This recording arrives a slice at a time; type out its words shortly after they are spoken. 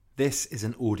This is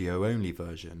an audio-only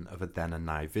version of a Then and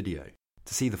Now video.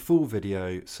 To see the full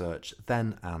video, search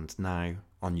Then and Now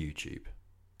on YouTube.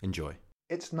 Enjoy.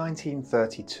 It's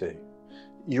 1932.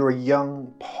 You're a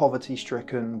young,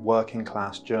 poverty-stricken,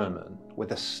 working-class German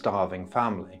with a starving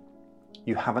family.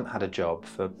 You haven't had a job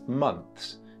for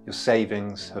months. Your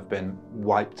savings have been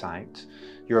wiped out.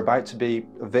 You're about to be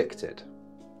evicted.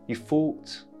 You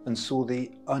fought and saw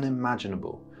the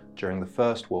unimaginable during the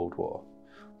First World War.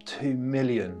 2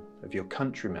 million of your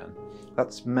countrymen,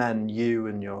 that's men you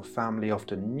and your family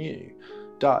often knew,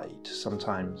 died,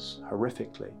 sometimes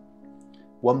horrifically.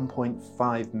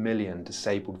 1.5 million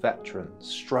disabled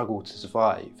veterans struggle to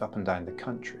survive up and down the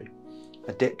country.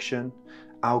 Addiction,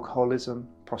 alcoholism,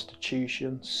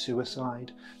 prostitution,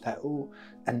 suicide, they're all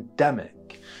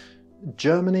endemic.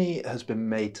 Germany has been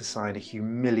made to sign a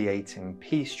humiliating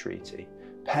peace treaty,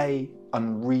 pay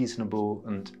unreasonable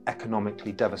and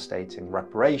economically devastating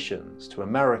reparations to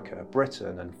America,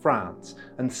 Britain and France,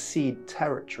 and cede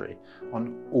territory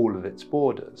on all of its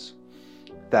borders.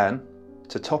 Then,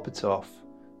 to top it off,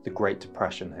 the Great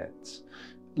Depression hits.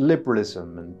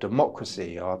 Liberalism and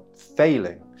democracy are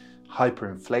failing.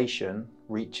 Hyperinflation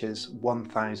reaches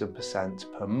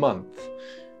 1,000% per month.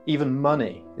 Even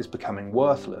money is becoming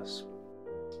worthless.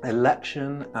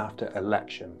 Election after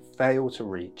election fail to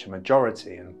reach a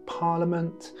majority, and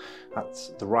Parliament,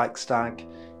 that's the Reichstag,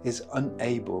 is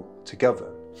unable to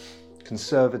govern.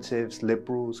 Conservatives,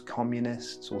 liberals,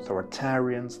 communists,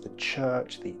 authoritarians, the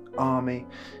church, the army,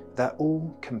 they're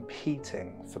all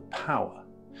competing for power.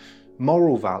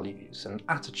 Moral values and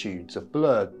attitudes are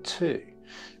blurred too.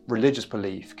 Religious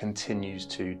belief continues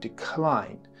to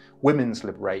decline. Women's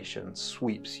liberation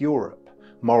sweeps Europe.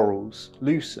 Morals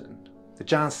loosen. The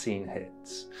jazz scene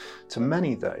hits. To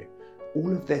many, though,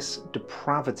 all of this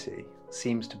depravity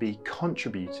seems to be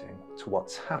contributing to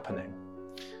what's happening.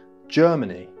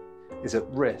 Germany is at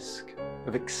risk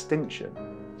of extinction.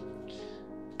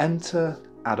 Enter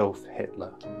Adolf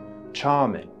Hitler.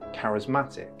 Charming,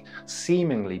 charismatic,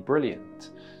 seemingly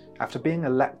brilliant. After being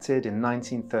elected in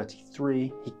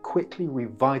 1933, he quickly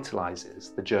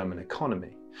revitalizes the German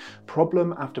economy.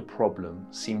 Problem after problem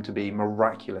seem to be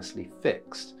miraculously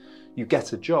fixed. You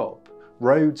get a job,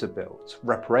 roads are built,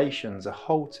 reparations are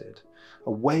halted.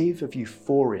 A wave of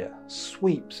euphoria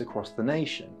sweeps across the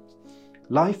nation.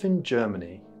 Life in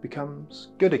Germany becomes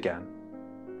good again.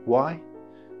 Why?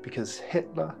 Because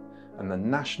Hitler and the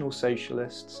National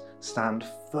Socialists stand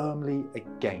firmly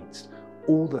against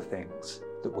all the things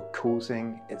that were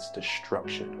causing its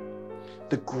destruction.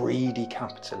 The greedy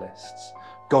capitalists,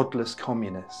 godless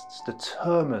communists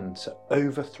determined to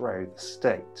overthrow the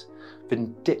state,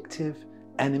 vindictive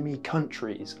enemy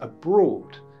countries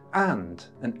abroad, and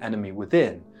an enemy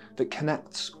within that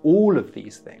connects all of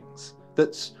these things,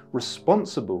 that's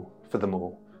responsible for them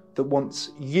all, that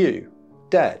wants you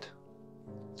dead,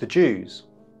 the Jews.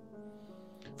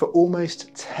 For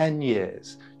almost 10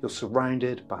 years, you're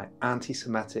surrounded by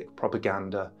anti-Semitic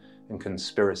propaganda and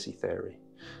conspiracy theory.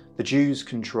 The Jews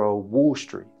control Wall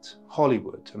Street,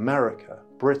 Hollywood, America,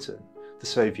 Britain, the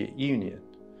Soviet Union.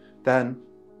 Then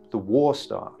the war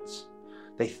starts.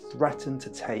 They threaten to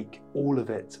take all of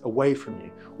it away from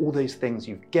you, all those things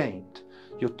you've gained.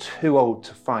 You're too old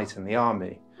to fight in the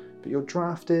army, but you're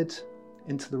drafted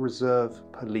into the reserve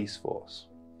police force.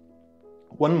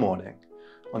 One morning,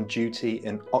 on duty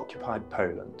in occupied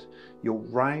Poland, you're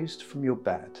roused from your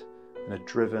bed and are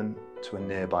driven to a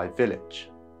nearby village.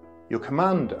 Your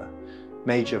commander,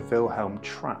 Major Wilhelm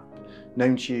Trapp,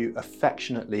 known to you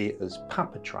affectionately as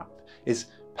Papa Trapp, is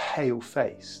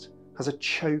pale-faced, has a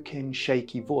choking,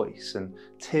 shaky voice and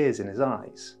tears in his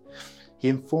eyes. He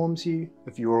informs you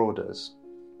of your orders.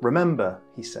 Remember,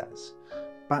 he says,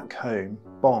 back home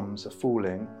bombs are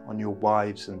falling on your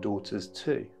wives and daughters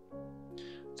too.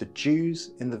 The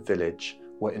Jews in the village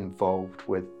were involved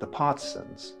with the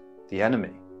partisans, the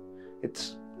enemy.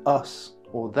 It's us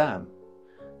or them.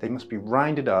 They must be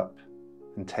rounded up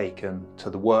and taken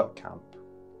to the work camp.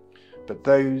 But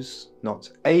those not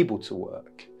able to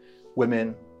work,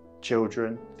 women,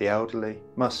 children, the elderly,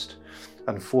 must,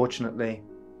 unfortunately,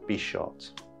 be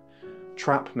shot.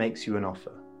 Trapp makes you an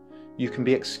offer. You can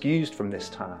be excused from this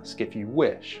task if you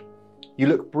wish. You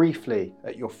look briefly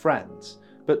at your friends,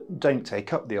 but don't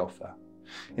take up the offer.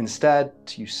 Instead,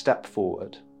 you step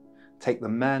forward, take the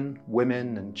men,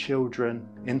 women and children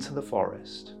into the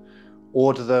forest,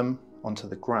 order them onto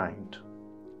the ground,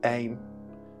 aim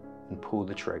and pull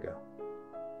the trigger.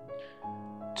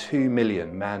 2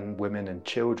 million men, women and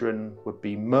children would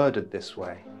be murdered this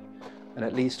way, and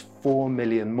at least 4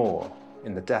 million more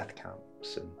in the death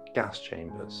camps and gas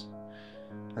chambers.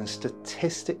 And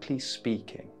statistically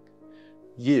speaking,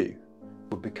 you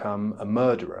would become a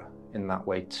murderer in that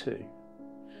way too.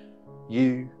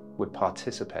 You would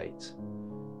participate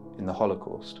in the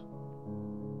Holocaust.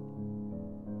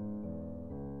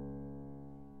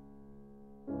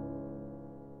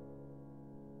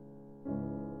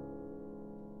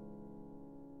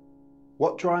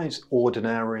 What drives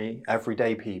ordinary,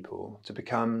 everyday people to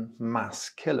become mass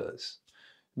killers?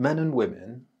 Men and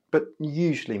women, but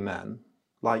usually men,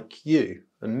 like you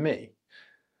and me.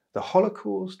 The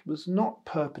Holocaust was not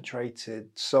perpetrated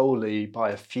solely by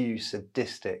a few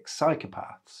sadistic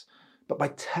psychopaths, but by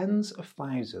tens of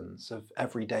thousands of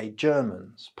everyday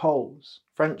Germans, Poles,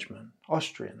 Frenchmen,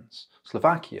 Austrians,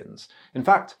 Slovakians. In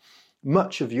fact,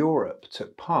 much of Europe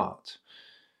took part.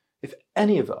 If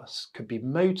any of us could be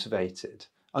motivated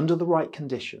under the right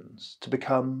conditions to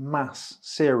become mass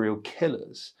serial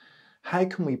killers, how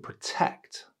can we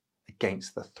protect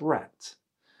against the threat?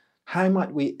 How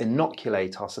might we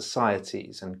inoculate our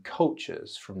societies and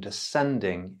cultures from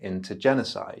descending into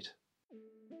genocide?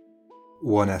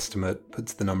 One estimate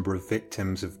puts the number of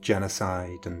victims of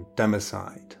genocide and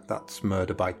democide, that's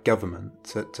murder by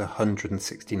government, at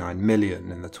 169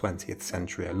 million in the 20th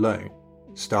century alone.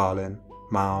 Stalin,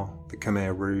 Mao, the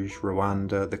Khmer Rouge,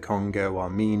 Rwanda, the Congo,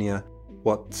 Armenia.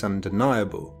 What's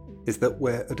undeniable is that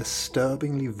we're a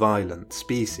disturbingly violent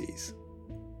species.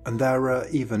 And there are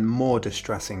even more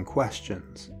distressing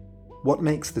questions. What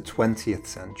makes the 20th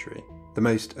century the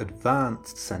most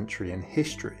advanced century in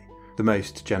history, the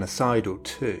most genocidal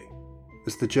too?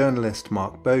 As the journalist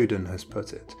Mark Bowden has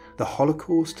put it, the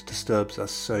Holocaust disturbs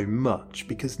us so much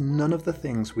because none of the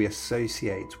things we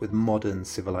associate with modern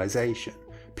civilization,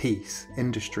 peace,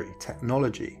 industry,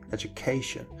 technology,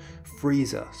 education,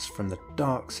 frees us from the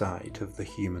dark side of the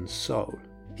human soul.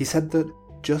 He said that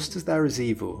just as there is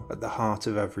evil at the heart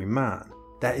of every man,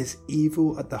 there is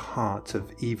evil at the heart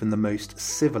of even the most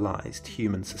civilized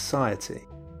human society.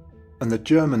 And the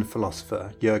German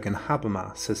philosopher Jürgen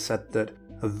Habermas has said that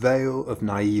a veil of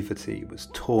naivety was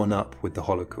torn up with the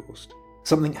Holocaust.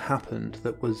 Something happened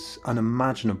that was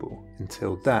unimaginable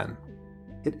until then.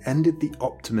 It ended the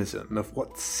optimism of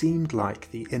what seemed like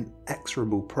the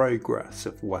inexorable progress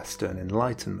of Western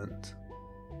Enlightenment.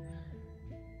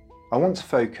 I want to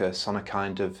focus on a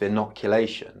kind of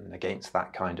inoculation against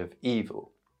that kind of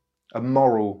evil, a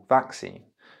moral vaccine.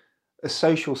 As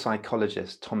social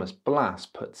psychologist Thomas Blass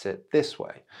puts it this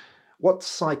way: what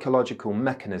psychological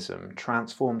mechanism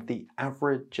transformed the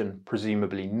average and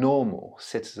presumably normal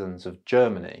citizens of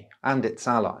Germany and its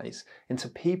allies into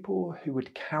people who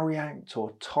would carry out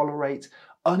or tolerate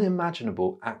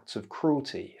unimaginable acts of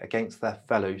cruelty against their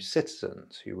fellow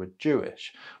citizens who were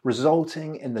Jewish,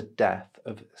 resulting in the death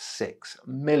of 6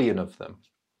 million of them?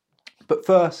 But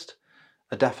first,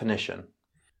 a definition.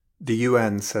 The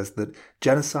UN says that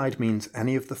genocide means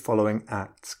any of the following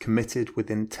acts committed with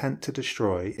intent to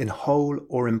destroy, in whole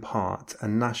or in part, a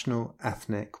national,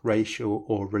 ethnic, racial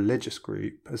or religious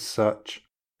group as such.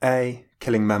 A.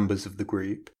 Killing members of the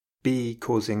group. B.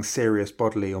 Causing serious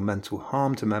bodily or mental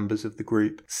harm to members of the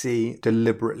group. C.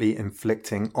 Deliberately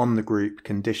inflicting on the group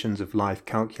conditions of life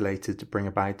calculated to bring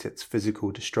about its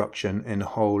physical destruction in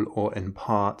whole or in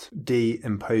part. D.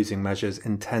 Imposing measures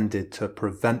intended to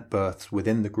prevent births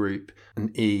within the group.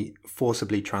 And E.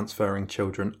 Forcibly transferring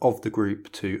children of the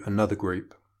group to another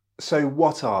group. So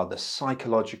what are the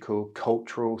psychological,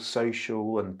 cultural,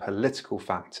 social and political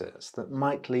factors that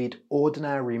might lead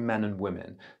ordinary men and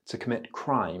women to commit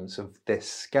crimes of this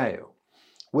scale?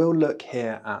 We'll look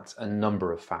here at a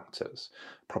number of factors: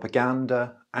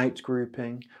 propaganda,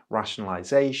 outgrouping,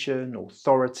 rationalization,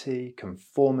 authority,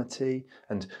 conformity,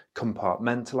 and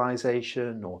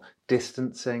compartmentalization or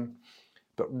distancing.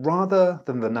 But rather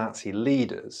than the Nazi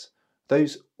leaders,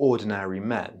 those ordinary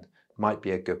men might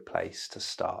be a good place to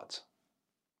start.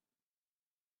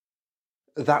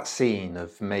 That scene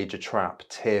of Major Trapp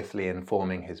tearfully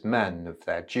informing his men of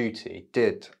their duty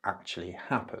did actually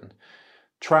happen.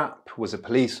 Trapp was a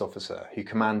police officer who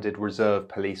commanded Reserve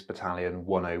Police Battalion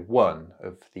 101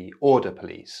 of the Order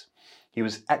Police. He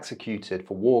was executed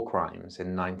for war crimes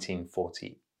in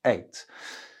 1948.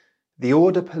 The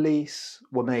Order Police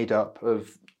were made up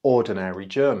of ordinary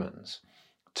Germans,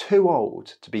 too old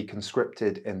to be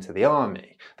conscripted into the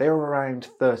army. They were around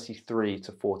 33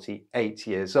 to 48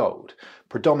 years old,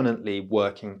 predominantly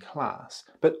working class,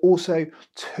 but also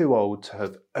too old to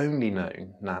have only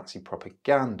known Nazi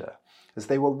propaganda, as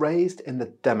they were raised in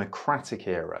the democratic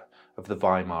era of the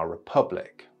Weimar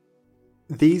Republic.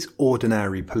 These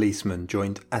ordinary policemen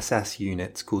joined SS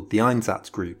units called the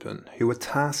Einsatzgruppen, who were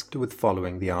tasked with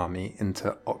following the army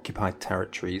into occupied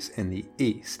territories in the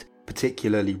east,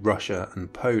 particularly Russia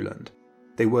and Poland.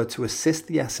 They were to assist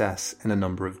the SS in a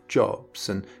number of jobs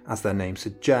and, as their name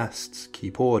suggests,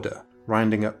 keep order,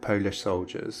 rounding up Polish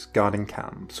soldiers, guarding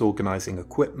camps, organising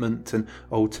equipment, and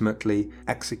ultimately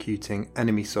executing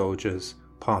enemy soldiers,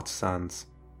 partisans,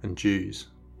 and Jews.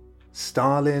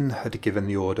 Stalin had given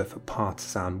the order for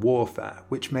partisan warfare,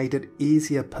 which made it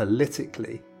easier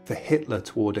politically for Hitler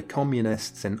to order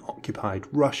communists in occupied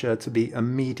Russia to be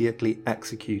immediately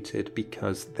executed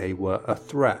because they were a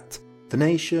threat. The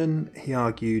nation, he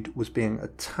argued, was being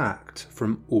attacked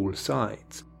from all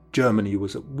sides. Germany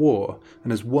was at war,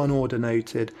 and as one order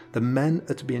noted, the men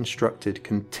are to be instructed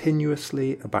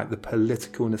continuously about the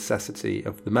political necessity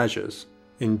of the measures.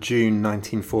 In June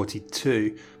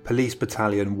 1942, Police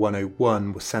Battalion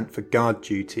 101 was sent for guard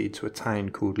duty to a town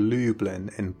called Lublin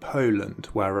in Poland,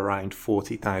 where around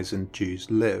 40,000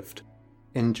 Jews lived.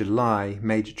 In July,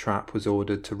 Major Trapp was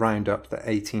ordered to round up the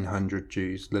 1,800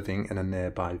 Jews living in a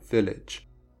nearby village.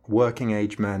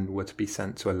 Working-age men were to be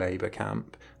sent to a labour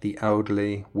camp. The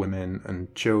elderly, women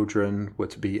and children were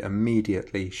to be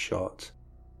immediately shot.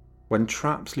 When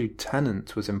Trapp's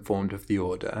lieutenant was informed of the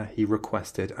order, he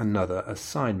requested another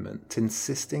assignment,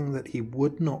 insisting that he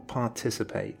would not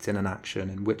participate in an action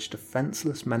in which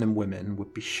defenceless men and women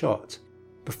would be shot.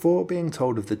 Before being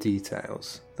told of the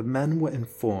details, the men were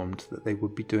informed that they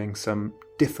would be doing some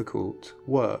difficult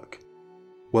work.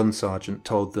 One sergeant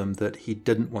told them that he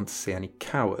didn't want to see any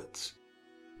cowards.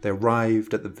 They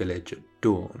arrived at the village at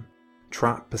dawn.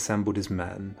 Trapp assembled his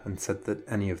men and said that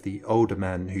any of the older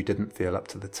men who didn't feel up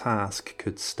to the task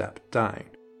could step down.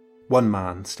 One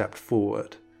man stepped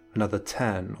forward, another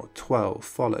 10 or 12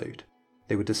 followed.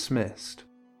 They were dismissed.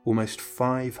 Almost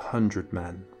 500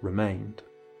 men remained.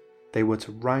 They were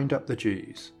to round up the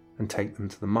Jews and take them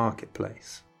to the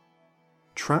marketplace.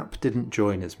 Trapp didn't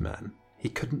join his men. He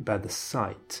couldn't bear the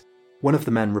sight. One of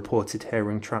the men reported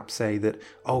hearing Trapp say that,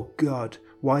 "Oh God,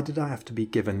 why did I have to be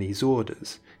given these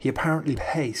orders?" He apparently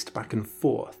paced back and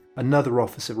forth. Another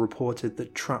officer reported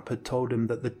that Trapp had told him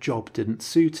that the job didn't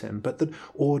suit him, but that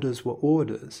orders were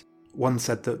orders. One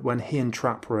said that when he and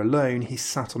Trapp were alone, he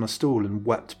sat on a stool and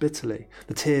wept bitterly.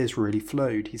 The tears really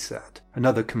flowed, he said.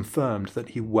 Another confirmed that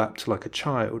he wept like a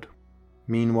child.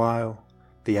 Meanwhile,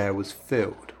 the air was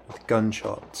filled with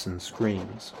gunshots and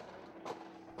screams.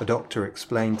 A doctor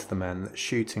explained to the men that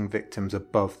shooting victims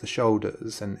above the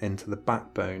shoulders and into the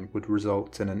backbone would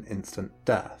result in an instant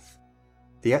death.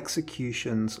 The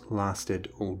executions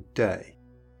lasted all day.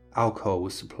 Alcohol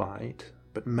was supplied,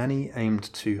 but many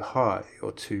aimed too high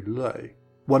or too low.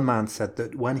 One man said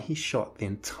that when he shot, the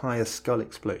entire skull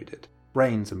exploded.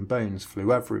 Brains and bones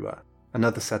flew everywhere.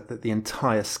 Another said that the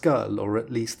entire skull, or at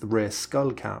least the rear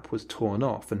skull cap, was torn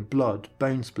off and blood,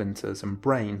 bone splinters and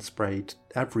brain sprayed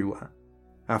everywhere.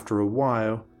 After a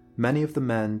while, many of the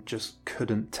men just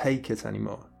couldn't take it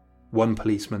anymore. One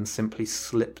policeman simply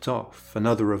slipped off,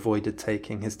 another avoided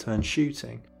taking his turn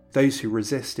shooting. Those who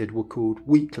resisted were called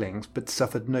weaklings but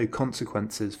suffered no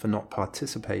consequences for not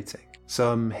participating.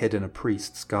 Some hid in a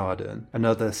priest's garden.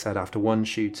 Another said after one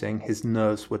shooting his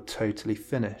nerves were totally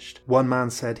finished. One man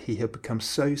said he had become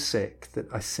so sick that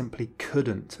I simply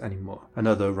couldn't anymore.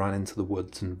 Another ran into the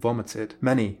woods and vomited.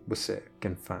 Many were sick,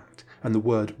 in fact, and the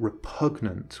word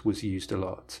repugnant was used a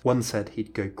lot. One said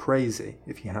he'd go crazy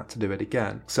if he had to do it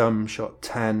again. Some shot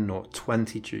 10 or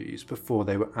 20 Jews before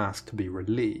they were asked to be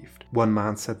relieved. One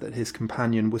man said that his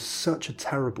companion was such a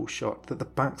terrible shot that the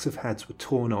backs of heads were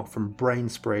torn off and brain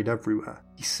sprayed everywhere.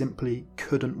 He simply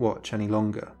couldn't watch any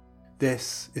longer.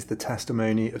 This is the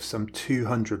testimony of some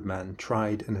 200 men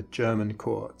tried in a German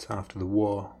court after the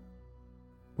war.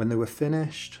 When they were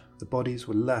finished, the bodies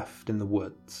were left in the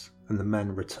woods, and the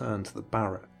men returned to the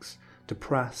barracks,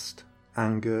 depressed,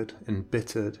 angered,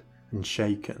 embittered, and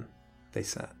shaken, they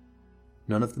said.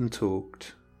 None of them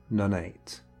talked, none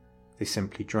ate. They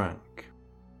simply drank.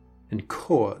 In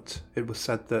court, it was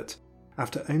said that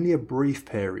after only a brief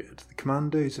period, the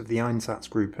commandos of the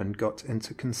Einsatzgruppen got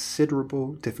into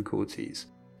considerable difficulties.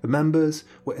 The members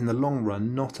were in the long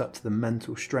run not up to the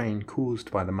mental strain caused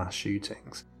by the mass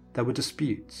shootings. There were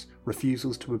disputes,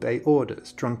 refusals to obey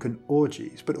orders, drunken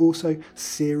orgies, but also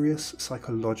serious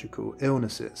psychological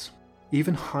illnesses.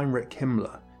 Even Heinrich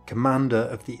Himmler, commander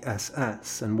of the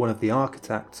SS and one of the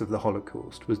architects of the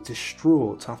Holocaust, was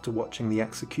distraught after watching the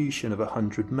execution of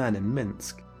 100 men in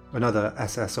Minsk. Another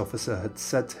SS officer had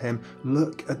said to him,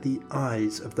 "Look at the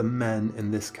eyes of the men in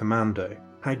this commando.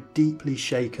 How deeply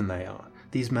shaken they are.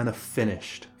 These men are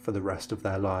finished for the rest of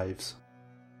their lives."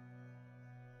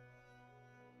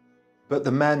 But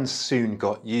the men soon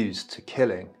got used to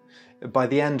killing. By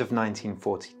the end of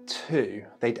 1942,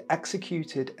 they'd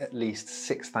executed at least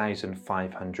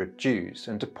 6,500 Jews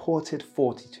and deported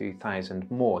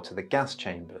 42,000 more to the gas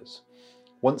chambers.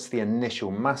 Once the initial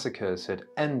massacres had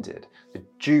ended, the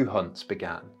Jew hunts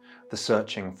began, the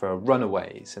searching for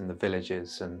runaways in the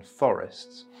villages and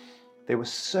forests. They were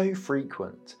so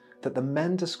frequent that the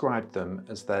men described them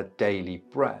as their daily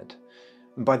bread.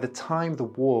 And by the time the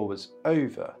war was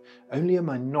over, only a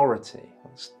minority,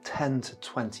 10 to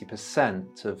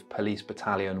 20% of Police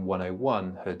Battalion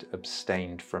 101 had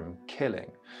abstained from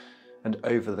killing. And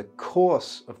over the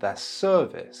course of their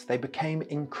service, they became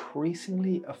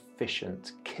increasingly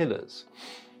efficient killers.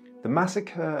 The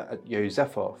massacre at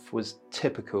Josefov was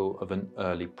typical of an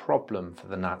early problem for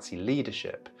the Nazi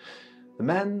leadership. The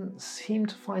men seemed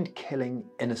to find killing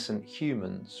innocent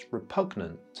humans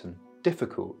repugnant and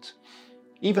difficult.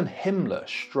 Even Himmler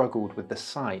struggled with the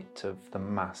sight of the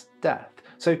mass death,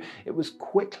 so it was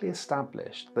quickly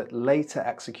established that later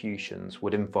executions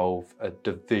would involve a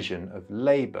division of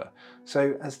labour,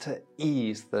 so as to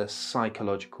ease the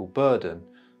psychological burden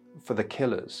for the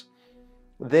killers.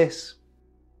 This,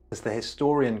 as the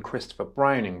historian Christopher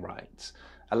Browning writes,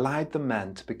 allowed the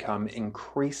men to become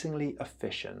increasingly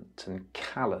efficient and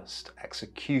calloused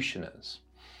executioners.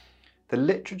 The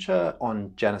literature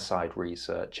on genocide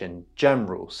research in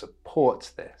general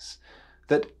supports this,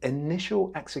 that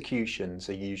initial executions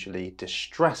are usually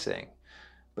distressing,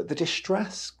 but the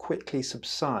distress quickly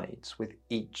subsides with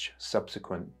each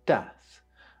subsequent death,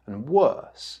 and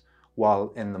worse,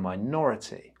 while in the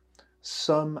minority,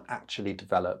 some actually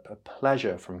develop a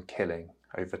pleasure from killing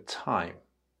over time.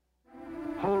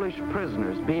 Polish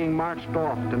prisoners being marched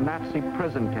off to Nazi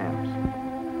prison camps,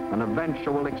 an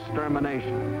eventual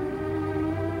extermination.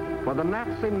 For the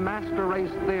Nazi master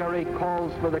race theory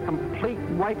calls for the complete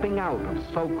wiping out of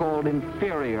so-called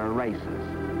inferior races.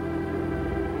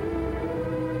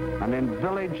 And in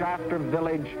village after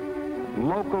village,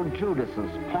 local Judases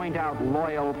point out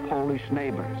loyal Polish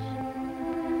neighbors.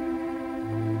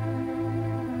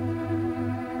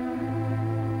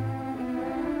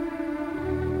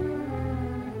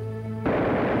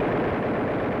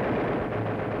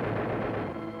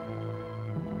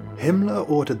 Himmler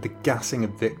ordered the gassing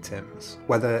of victims,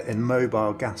 whether in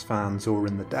mobile gas vans or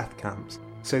in the death camps,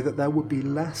 so that there would be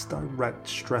less direct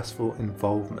stressful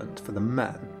involvement for the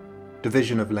men.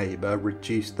 Division of labour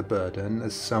reduced the burden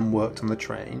as some worked on the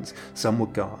trains, some were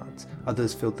guards,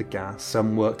 others filled the gas,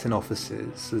 some worked in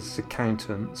offices as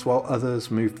accountants, while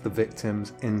others moved the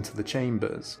victims into the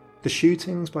chambers. The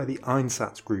shootings by the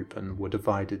Einsatzgruppen were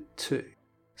divided too.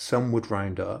 Some would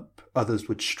round up, others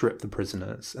would strip the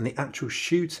prisoners, and the actual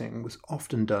shooting was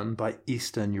often done by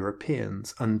Eastern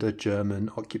Europeans under German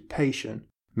occupation,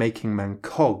 making men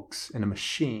cogs in a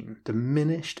machine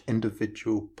diminished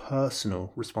individual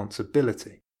personal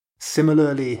responsibility.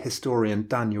 Similarly, historian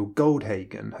Daniel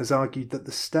Goldhagen has argued that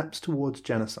the steps towards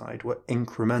genocide were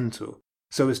incremental,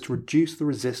 so as to reduce the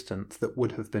resistance that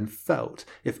would have been felt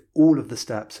if all of the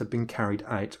steps had been carried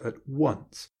out at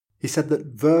once. He said that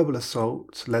verbal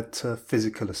assault led to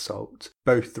physical assault,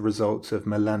 both the result of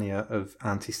millennia of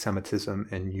anti-Semitism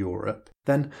in Europe,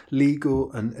 then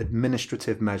legal and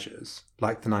administrative measures,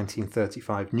 like the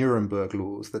 1935 Nuremberg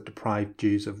laws that deprived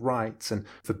Jews of rights and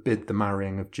forbid the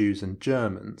marrying of Jews and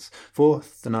Germans.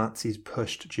 Fourth, the Nazis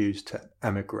pushed Jews to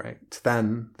emigrate.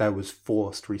 Then there was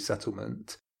forced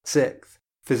resettlement. Sixth,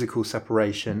 physical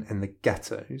separation in the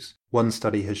ghettos. One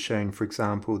study has shown, for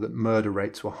example, that murder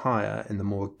rates were higher in the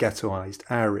more ghettoized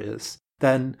areas.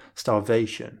 Then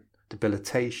starvation,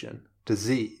 debilitation,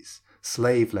 disease,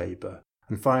 slave labour,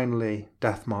 and finally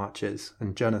death marches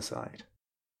and genocide.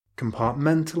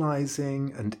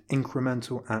 Compartmentalizing and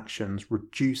incremental actions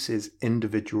reduces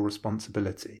individual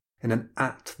responsibility in an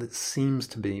act that seems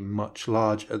to be much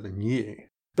larger than you.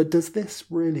 But does this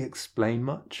really explain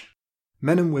much?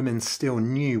 Men and women still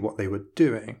knew what they were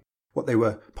doing, what they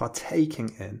were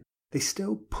partaking in. They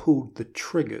still pulled the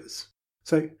triggers.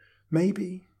 So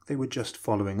maybe they were just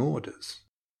following orders.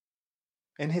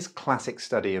 In his classic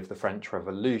study of the French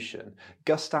Revolution,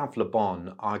 Gustave Le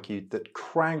Bon argued that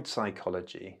crowd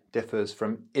psychology differs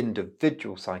from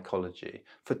individual psychology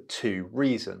for two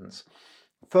reasons.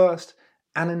 First,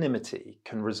 anonymity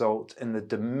can result in the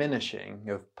diminishing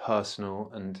of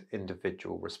personal and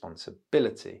individual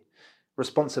responsibility.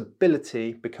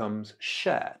 Responsibility becomes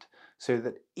shared, so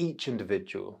that each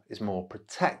individual is more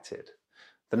protected.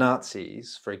 The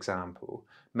Nazis, for example,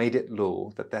 made it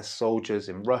law that their soldiers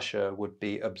in Russia would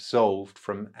be absolved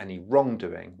from any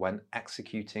wrongdoing when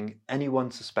executing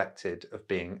anyone suspected of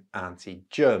being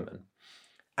anti-German.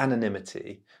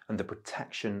 Anonymity and the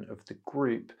protection of the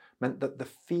group meant that the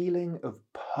feeling of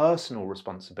personal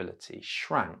responsibility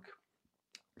shrank.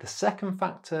 The second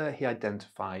factor he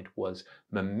identified was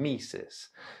mimesis,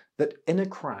 that in a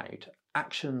crowd,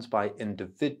 actions by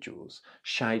individuals,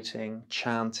 shouting,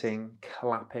 chanting,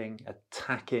 clapping,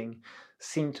 attacking,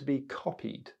 seemed to be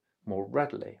copied more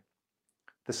readily.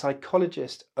 The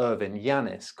psychologist Irvin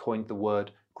Yanis coined the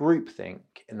word groupthink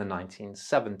in the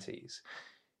 1970s.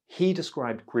 He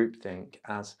described groupthink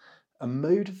as a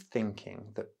mode of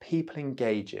thinking that people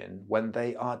engage in when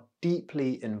they are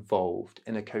deeply involved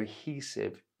in a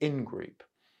cohesive in-group,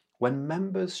 when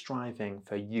members striving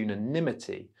for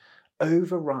unanimity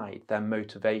override their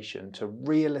motivation to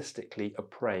realistically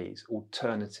appraise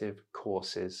alternative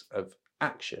courses of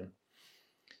action.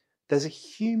 There's a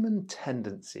human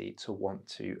tendency to want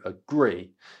to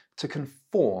agree, to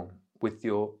conform with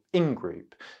your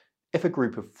in-group. If a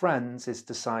group of friends is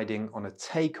deciding on a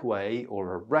takeaway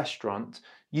or a restaurant,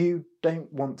 you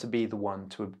don't want to be the one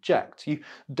to object. You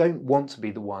don't want to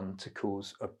be the one to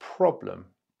cause a problem.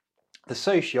 The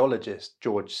sociologist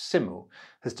George Simmel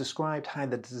has described how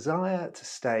the desire to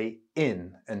stay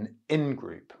in an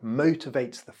in-group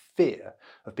motivates the fear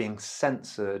of being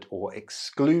censored or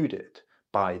excluded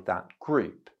by that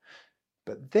group.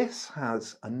 But this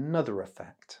has another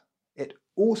effect. It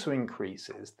also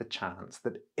increases the chance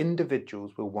that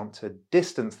individuals will want to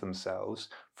distance themselves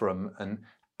from an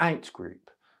out-group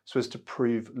so as to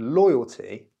prove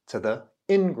loyalty to the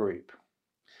in-group.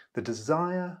 The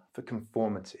desire for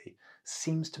conformity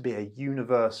seems to be a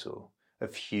universal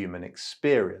of human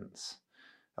experience.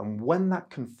 And when that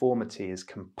conformity is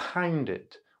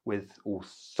compounded with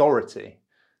authority,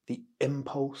 the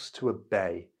impulse to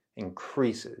obey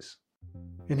increases.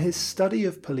 In his study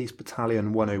of Police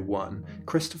Battalion 101,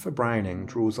 Christopher Browning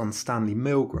draws on Stanley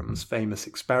Milgram's famous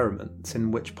experiments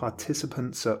in which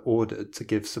participants are ordered to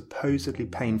give supposedly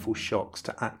painful shocks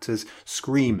to actors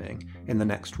screaming in the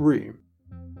next room.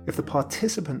 If the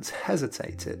participants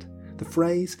hesitated, the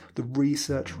phrase, "the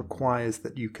research requires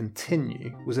that you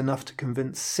continue," was enough to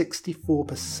convince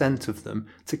 64% of them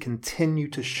to continue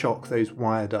to shock those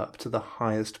wired up to the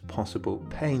highest possible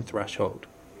pain threshold.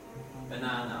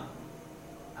 Banana,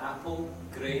 apple,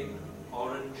 grape,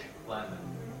 orange, lemon.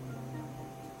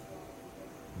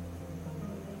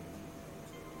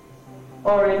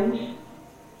 Orange.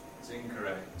 It's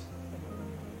incorrect.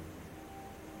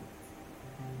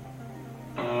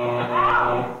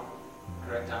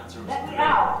 Correct answer was grape.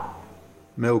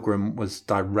 Milgram was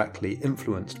directly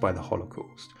influenced by the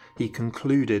Holocaust. He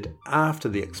concluded after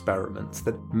the experiments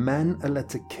that men are led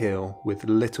to kill with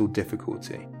little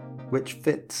difficulty, which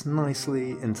fits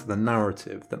nicely into the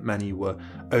narrative that many were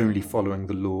only following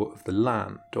the law of the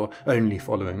land or only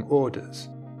following orders.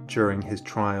 During his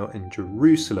trial in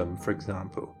Jerusalem, for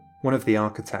example, one of the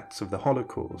architects of the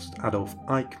Holocaust, Adolf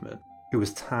Eichmann, who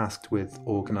was tasked with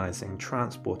organising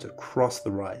transport across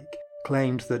the Reich,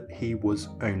 claimed that he was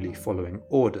only following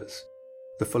orders.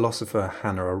 The philosopher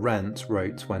Hannah Arendt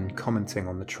wrote when commenting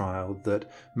on the trial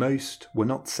that most were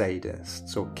not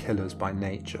sadists or killers by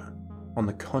nature. On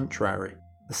the contrary,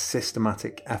 a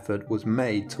systematic effort was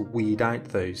made to weed out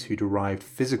those who derived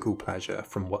physical pleasure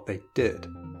from what they did.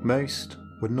 Most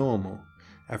were normal,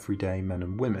 everyday men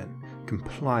and women,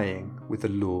 complying with the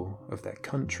law of their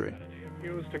country.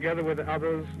 Accused, together with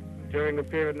others, during the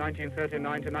period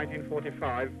 1939 to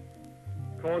 1945,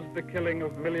 caused the killing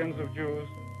of millions of Jews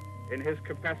in his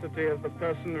capacity as the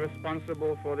person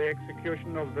responsible for the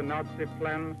execution of the Nazi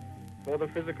plan for the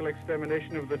physical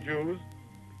extermination of the Jews,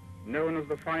 known as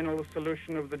the final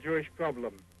solution of the Jewish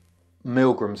problem.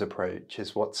 Milgram's approach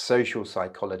is what social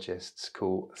psychologists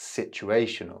call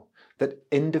situational, that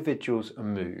individuals are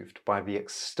moved by the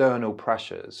external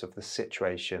pressures of the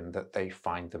situation that they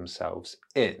find themselves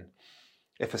in.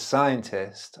 If a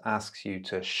scientist asks you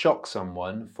to shock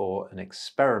someone for an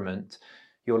experiment,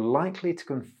 you're likely to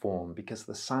conform because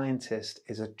the scientist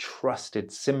is a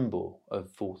trusted symbol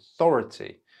of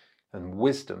authority and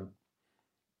wisdom.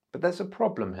 But there's a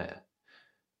problem here.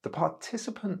 The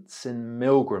participants in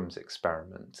Milgram's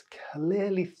experiment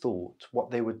clearly thought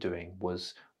what they were doing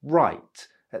was right,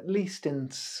 at least in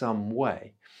some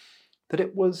way, that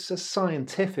it was a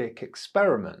scientific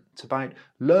experiment about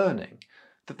learning,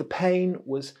 that the pain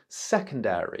was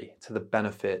secondary to the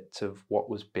benefit of what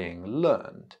was being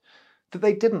learned, that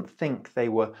they didn't think they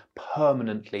were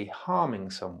permanently harming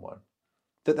someone,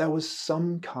 that there was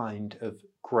some kind of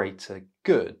greater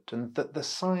good, and that the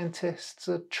scientists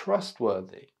are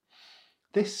trustworthy.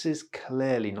 This is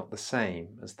clearly not the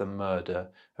same as the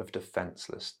murder of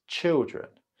defenceless children.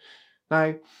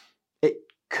 Now, it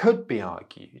could be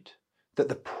argued that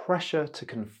the pressure to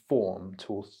conform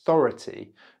to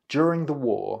authority during the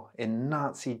war in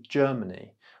Nazi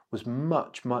Germany was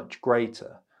much, much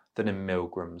greater than in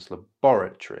Milgram's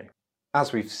laboratory.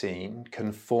 As we've seen,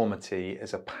 conformity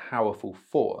is a powerful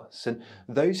force, and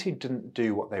those who didn't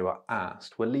do what they were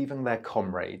asked were leaving their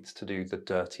comrades to do the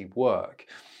dirty work.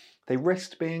 They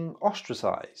risked being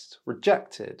ostracised,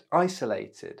 rejected,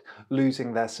 isolated,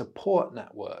 losing their support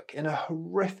network in a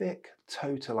horrific,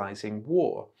 totalising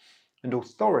war. And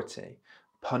authority,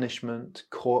 punishment,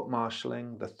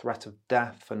 court-martialling, the threat of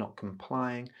death for not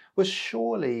complying, was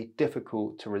surely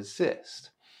difficult to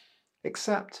resist.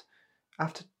 Except,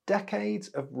 after decades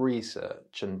of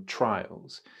research and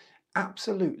trials,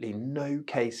 absolutely no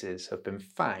cases have been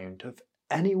found of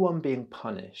anyone being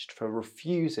punished for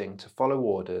refusing to follow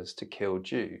orders to kill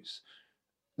Jews.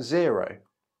 0.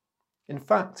 In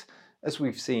fact, as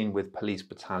we've seen with Police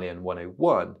Battalion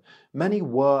 101, many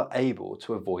were able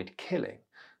to avoid killing.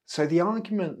 So the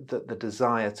argument that the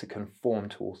desire to conform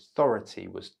to authority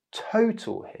was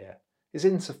total here is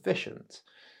insufficient.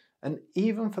 And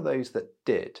even for those that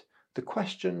did, the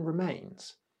question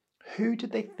remains, who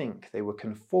did they think they were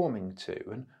conforming to,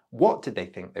 and what did they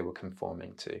think they were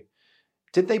conforming to?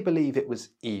 Did they believe it was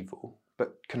evil,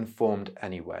 but conformed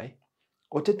anyway?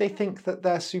 Or did they think that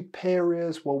their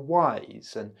superiors were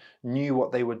wise and knew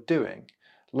what they were doing,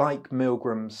 like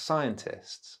Milgram's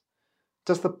scientists?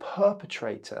 Does the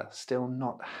perpetrator still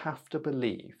not have to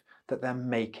believe that they're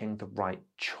making the right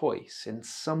choice in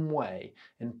some way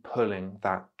in pulling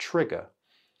that trigger?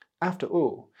 After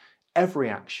all, every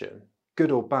action,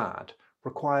 good or bad,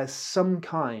 requires some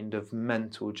kind of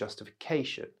mental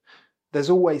justification. There's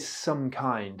always some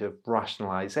kind of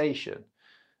rationalization,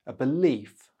 a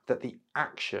belief that the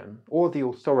action or the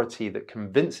authority that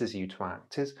convinces you to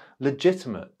act is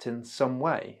legitimate in some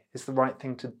way, is the right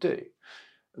thing to do.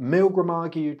 Milgram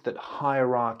argued that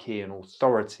hierarchy and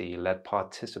authority led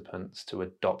participants to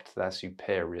adopt their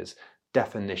superiors'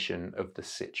 definition of the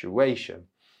situation,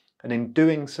 and in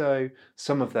doing so,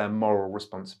 some of their moral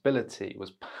responsibility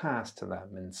was passed to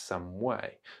them in some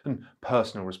way, and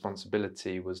personal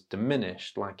responsibility was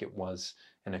diminished like it was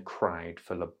in a crowd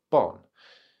for Le Bon.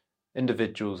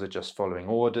 Individuals are just following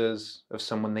orders of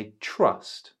someone they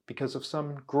trust because of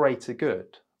some greater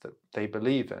good that they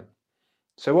believe in.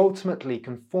 So ultimately,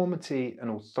 conformity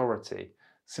and authority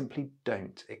simply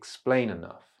don't explain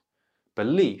enough.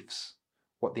 Beliefs,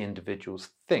 what the individuals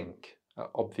think, are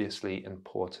obviously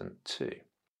important too.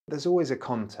 There's always a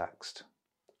context,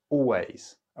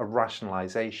 always a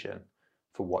rationalization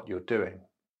for what you're doing.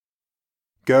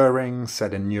 Goering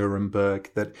said in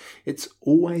Nuremberg that it's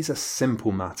always a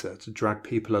simple matter to drag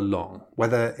people along,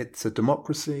 whether it's a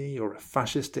democracy or a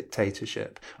fascist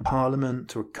dictatorship, a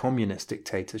parliament or a communist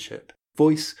dictatorship,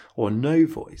 voice or no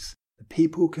voice. The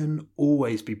people can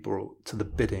always be brought to the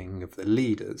bidding of the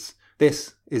leaders.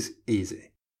 This is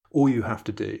easy. All you have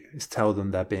to do is tell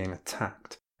them they're being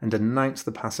attacked and denounce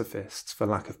the pacifists for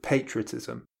lack of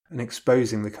patriotism and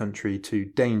exposing the country to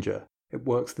danger. It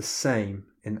works the same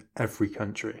in every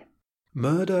country.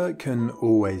 Murder can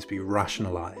always be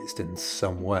rationalised in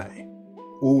some way.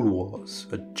 All wars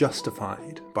are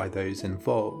justified by those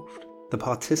involved, the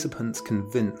participants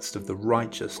convinced of the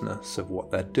righteousness of what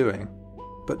they're doing.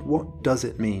 But what does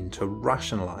it mean to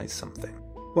rationalise something?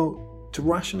 Well, to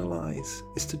rationalise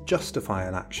is to justify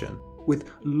an action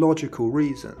with logical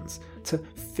reasons, to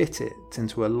fit it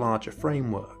into a larger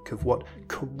framework of what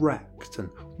correct and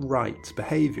right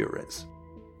behaviour is.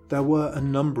 There were a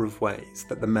number of ways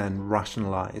that the men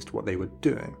rationalised what they were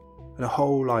doing, and a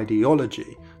whole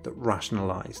ideology that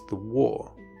rationalised the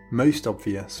war. Most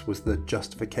obvious was the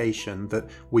justification that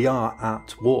we are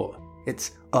at war.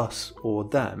 It's us or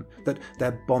them, that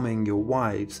they're bombing your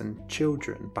wives and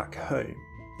children back home.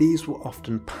 These were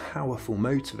often powerful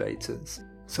motivators.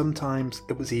 Sometimes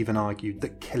it was even argued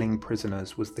that killing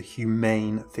prisoners was the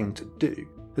humane thing to do,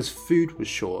 as food was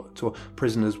short or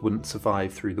prisoners wouldn't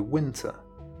survive through the winter.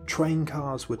 Train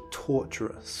cars were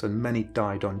torturous and many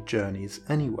died on journeys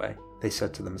anyway, they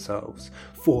said to themselves.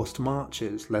 Forced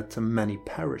marches led to many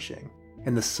perishing.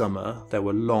 In the summer, there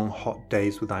were long hot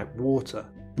days without water,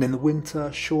 and in the winter,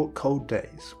 short cold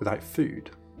days without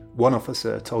food. One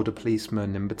officer told a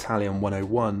policeman in Battalion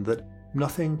 101 that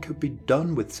nothing could be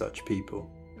done with such people.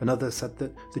 Another said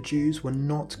that the Jews were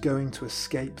not going to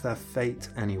escape their fate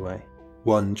anyway.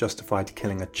 One justified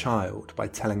killing a child by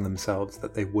telling themselves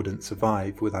that they wouldn't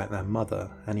survive without their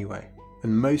mother anyway.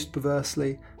 And most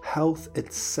perversely, health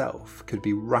itself could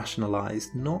be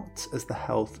rationalised not as the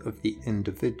health of the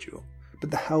individual,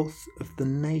 but the health of the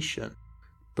nation.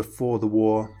 Before the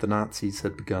war, the Nazis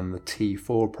had begun the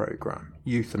T4 program,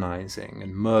 euthanizing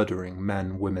and murdering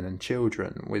men, women and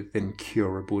children with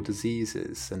incurable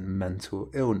diseases and mental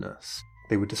illness.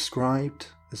 They were described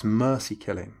as mercy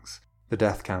killings. The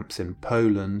death camps in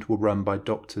Poland were run by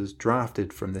doctors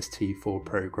drafted from this T4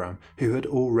 program who had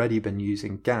already been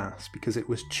using gas because it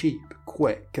was cheap,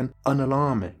 quick and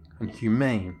unalarming and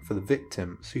humane for the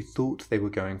victims who thought they were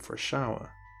going for a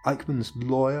shower. Eichmann's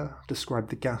lawyer described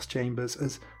the gas chambers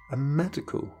as a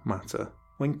medical matter.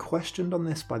 When questioned on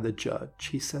this by the judge,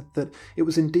 he said that it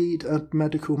was indeed a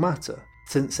medical matter.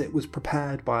 Since it was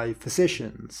prepared by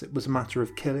physicians, it was a matter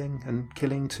of killing, and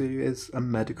killing too is a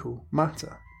medical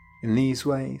matter. In these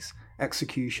ways,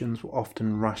 executions were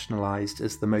often rationalised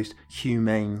as the most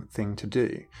humane thing to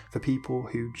do for people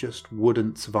who just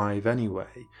wouldn't survive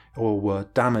anyway or were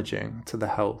damaging to the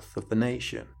health of the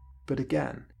nation. But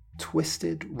again,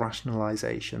 twisted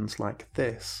rationalisations like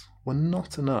this were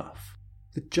not enough.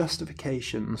 The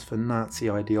justifications for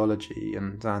Nazi ideology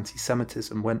and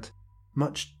anti-Semitism went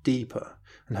much deeper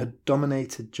and had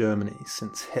dominated Germany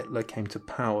since Hitler came to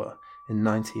power in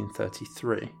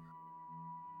 1933.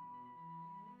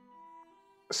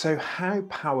 So how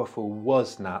powerful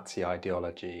was Nazi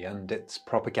ideology and its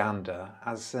propaganda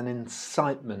as an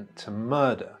incitement to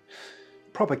murder?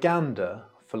 Propaganda,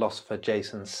 philosopher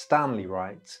Jason Stanley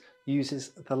writes,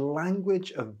 uses the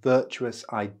language of virtuous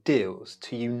ideals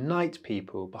to unite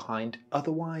people behind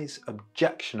otherwise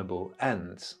objectionable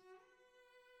ends.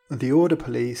 The Order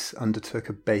Police undertook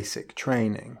a basic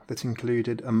training that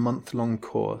included a month-long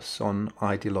course on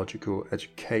ideological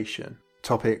education.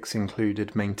 Topics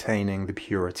included maintaining the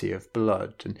purity of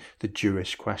blood and the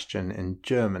Jewish question in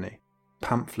Germany.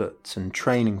 Pamphlets and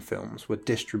training films were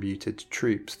distributed to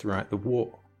troops throughout the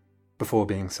war. Before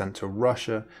being sent to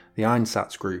Russia, the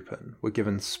Einsatzgruppen were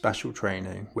given special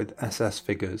training with SS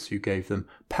figures who gave them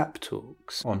pep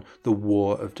talks on the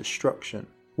war of destruction,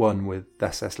 one with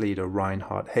SS leader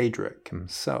Reinhard Heydrich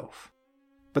himself.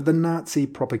 But the Nazi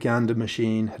propaganda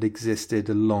machine had existed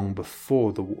long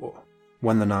before the war.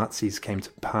 When the Nazis came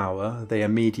to power, they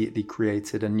immediately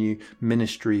created a new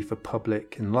Ministry for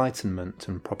Public Enlightenment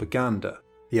and Propaganda,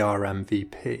 the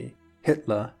RMVP.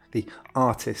 Hitler, the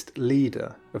artist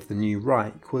leader of the new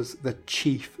Reich, was the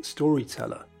chief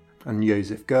storyteller, and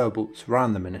Joseph Goebbels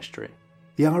ran the ministry.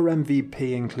 The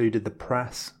RMVP included the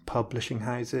press, publishing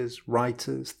houses,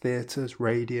 writers, theatres,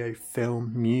 radio,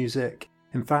 film, music,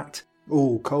 in fact,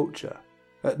 all culture.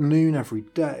 At noon every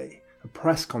day, a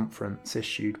press conference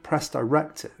issued press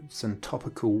directives and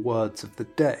topical words of the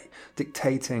day,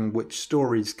 dictating which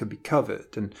stories could be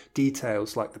covered and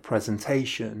details like the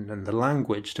presentation and the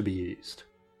language to be used.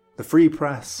 The free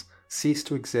press ceased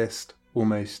to exist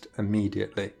almost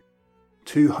immediately.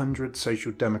 200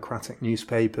 social democratic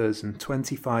newspapers and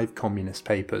 25 communist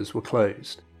papers were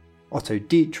closed. Otto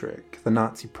Dietrich, the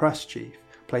Nazi press chief,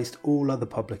 placed all other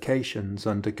publications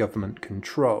under government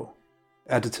control.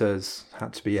 Editors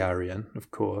had to be Aryan, of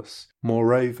course.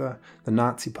 Moreover, the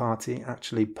Nazi Party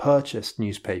actually purchased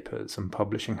newspapers and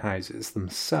publishing houses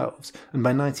themselves, and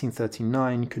by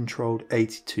 1939 controlled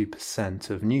 82%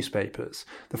 of newspapers.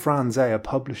 The Franz Ayer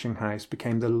publishing house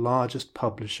became the largest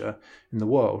publisher in the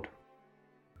world.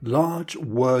 Large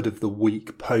Word of the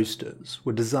Week posters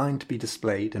were designed to be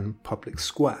displayed in public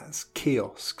squares,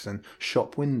 kiosks, and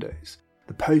shop windows.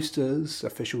 The posters,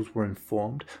 officials were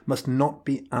informed, must not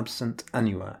be absent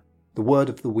anywhere. The word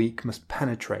of the week must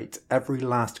penetrate every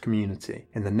last community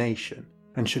in the nation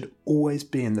and should always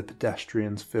be in the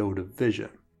pedestrian's field of vision.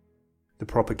 The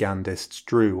propagandists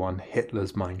drew on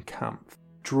Hitler's Mein Kampf,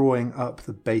 drawing up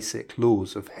the basic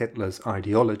laws of Hitler's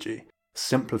ideology: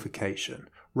 simplification,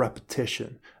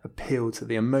 repetition, appeal to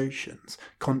the emotions,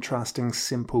 contrasting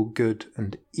simple good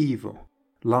and evil.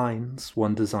 Lines,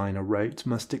 one designer wrote,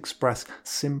 must express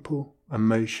simple,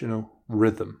 emotional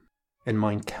rhythm. In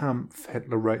Mein Kampf,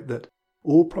 Hitler wrote that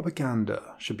all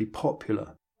propaganda should be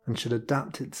popular and should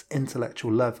adapt its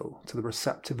intellectual level to the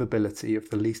receptive ability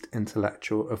of the least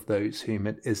intellectual of those whom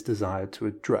it is desired to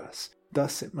address.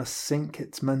 Thus it must sink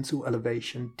its mental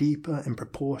elevation deeper in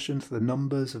proportion to the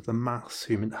numbers of the mass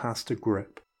whom it has to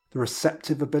grip. The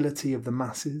receptive ability of the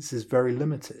masses is very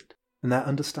limited, and their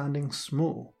understanding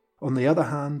small. On the other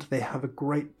hand, they have a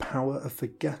great power of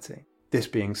forgetting. This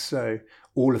being so,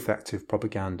 all effective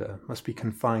propaganda must be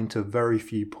confined to very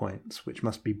few points, which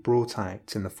must be brought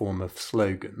out in the form of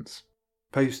slogans.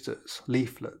 Posters,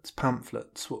 leaflets,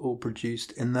 pamphlets were all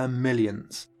produced in their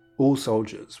millions. All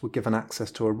soldiers were given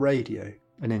access to a radio,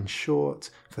 and in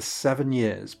short, for 7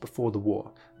 years before the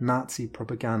war, Nazi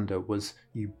propaganda was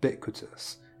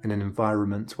ubiquitous in an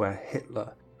environment where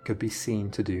Hitler could be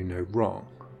seen to do no wrong.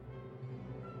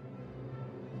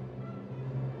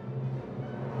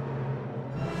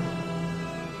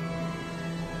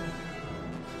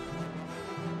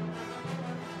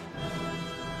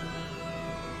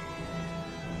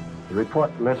 The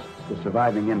report lists the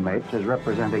surviving inmates as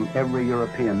representing every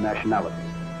European nationality.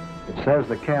 It says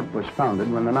the camp was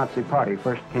founded when the Nazi Party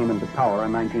first came into power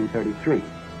in 1933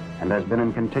 and has been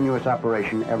in continuous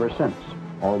operation ever since,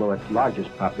 although its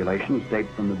largest populations date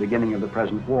from the beginning of the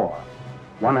present war.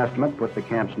 One estimate put the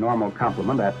camp's normal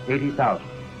complement at 80,000.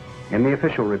 In the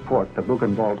official report, the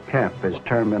Buchenwald camp is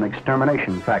termed an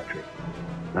extermination factory.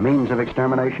 The means of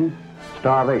extermination?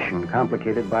 Starvation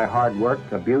complicated by hard work,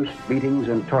 abuse, beatings,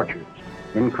 and tortures,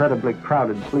 incredibly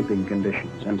crowded sleeping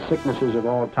conditions, and sicknesses of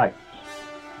all types.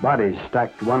 Bodies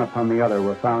stacked one upon the other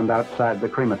were found outside the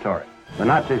crematory. The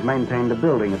Nazis maintained a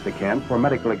building at the camp for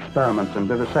medical experiments and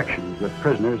vivisections with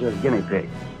prisoners as guinea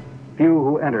pigs. Few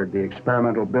who entered the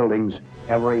experimental buildings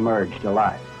ever emerged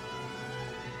alive.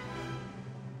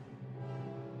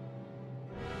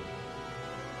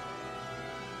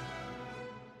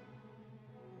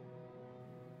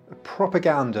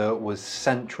 Propaganda was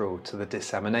central to the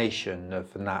dissemination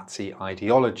of the Nazi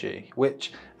ideology,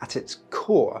 which, at its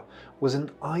core, was an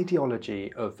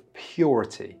ideology of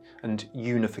purity and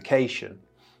unification.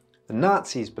 The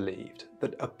Nazis believed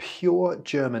that a pure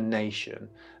German nation,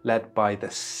 led by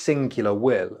the singular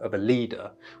will of a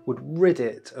leader, would rid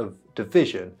it of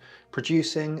division,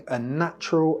 producing a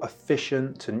natural,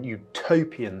 efficient, and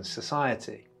utopian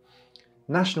society.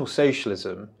 National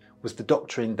Socialism was the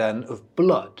doctrine then of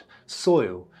blood,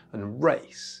 soil, and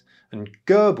race, and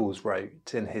Goebbels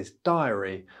wrote in his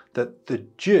diary that the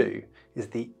Jew is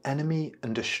the enemy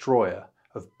and destroyer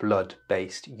of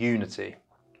blood-based unity.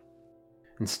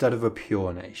 Instead of a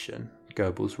pure nation,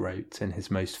 Goebbels wrote in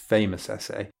his most famous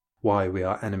essay, Why We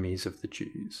Are Enemies of the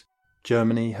Jews,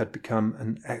 Germany had become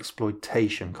an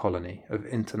exploitation colony of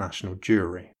international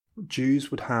Jewry. Jews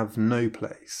would have no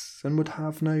place and would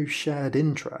have no shared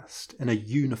interest in a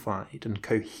unified and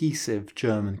cohesive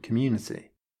German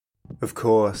community. Of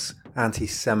course,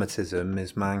 anti-Semitism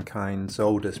is mankind's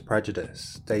oldest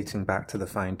prejudice, dating back to the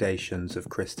foundations of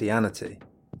Christianity.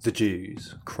 The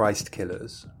Jews, Christ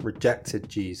killers, rejected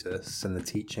Jesus and the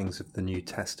teachings of the New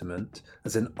Testament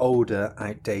as an older,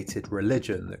 outdated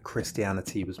religion that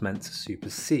Christianity was meant to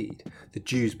supersede. The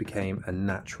Jews became a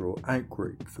natural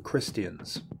outgroup for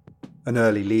Christians. An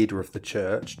early leader of the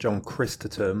church, John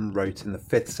Chrysostom, wrote in the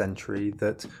 5th century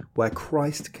that where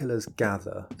Christ killers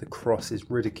gather, the cross is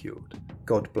ridiculed,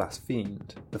 God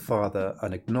blasphemed, the Father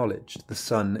unacknowledged, the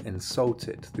Son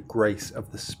insulted, the grace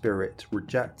of the Spirit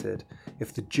rejected.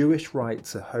 If the Jewish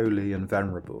rites are holy and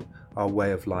venerable, our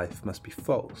way of life must be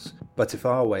false. But if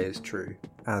our way is true,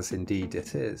 as indeed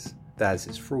it is, theirs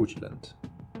is fraudulent.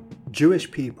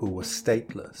 Jewish people were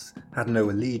stateless, had no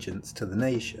allegiance to the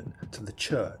nation, to the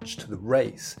church, to the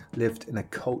race, lived in a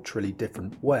culturally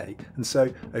different way, and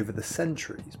so, over the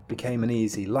centuries, became an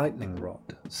easy lightning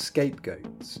rod,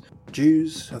 scapegoats.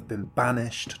 Jews have been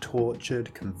banished,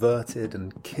 tortured, converted,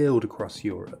 and killed across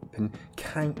Europe in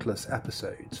countless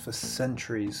episodes for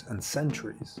centuries and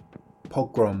centuries.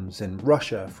 Pogroms in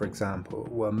Russia, for example,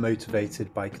 were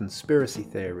motivated by conspiracy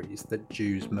theories that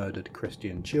Jews murdered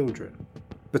Christian children.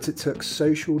 But it took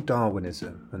social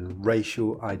Darwinism and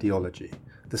racial ideology,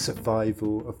 the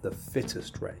survival of the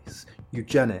fittest race,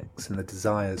 eugenics and the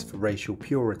desires for racial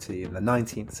purity in the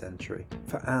 19th century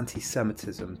for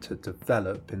anti-Semitism to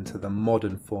develop into the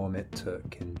modern form it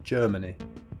took in Germany.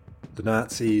 The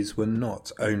Nazis were not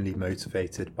only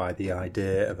motivated by the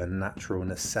idea of a natural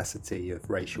necessity of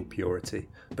racial purity,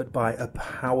 but by a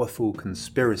powerful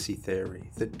conspiracy theory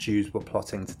that Jews were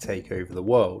plotting to take over the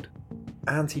world.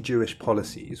 Anti-Jewish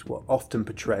policies were often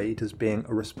portrayed as being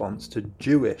a response to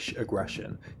Jewish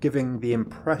aggression, giving the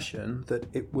impression that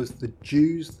it was the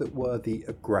Jews that were the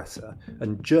aggressor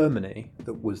and Germany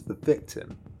that was the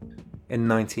victim. In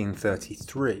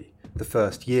 1933, the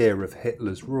first year of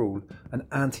Hitler's rule, an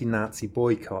anti-Nazi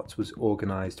boycott was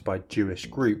organised by Jewish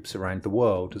groups around the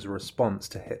world as a response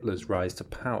to Hitler's rise to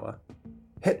power.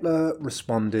 Hitler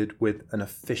responded with an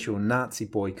official Nazi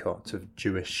boycott of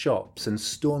Jewish shops, and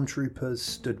stormtroopers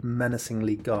stood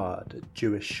menacingly guard at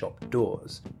Jewish shop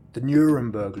doors. The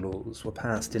Nuremberg laws were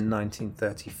passed in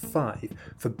 1935,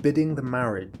 forbidding the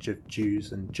marriage of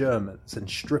Jews and Germans and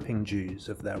stripping Jews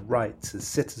of their rights as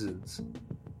citizens.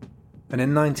 And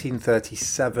in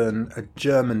 1937, a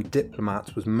German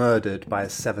diplomat was murdered by a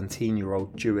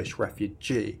 17-year-old Jewish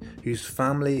refugee whose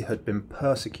family had been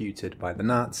persecuted by the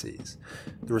Nazis.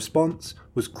 The response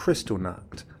was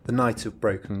Kristallnacht, the Night of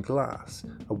Broken Glass,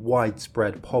 a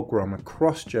widespread pogrom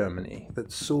across Germany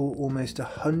that saw almost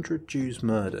 100 Jews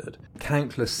murdered,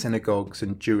 countless synagogues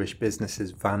and Jewish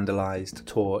businesses vandalised,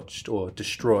 torched or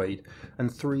destroyed,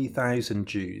 and 3,000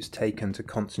 Jews taken to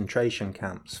concentration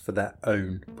camps for their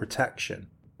own protection,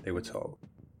 they were told.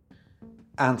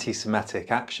 Anti-Semitic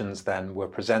actions then were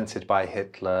presented by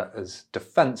Hitler as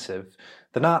defensive.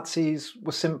 The Nazis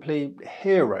were simply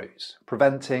heroes,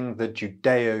 preventing the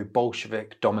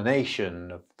Judeo-Bolshevik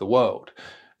domination of the world.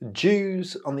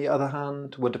 Jews, on the other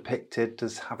hand, were depicted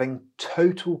as having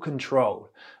total control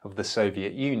of the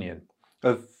Soviet Union,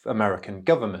 of American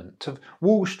government, of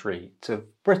Wall Street, of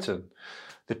Britain.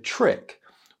 The trick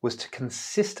was to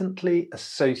consistently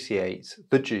associate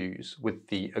the Jews with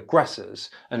the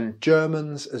aggressors and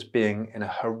Germans as being in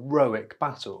a heroic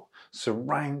battle,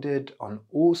 surrounded on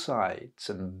all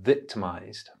sides and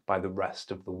victimized by the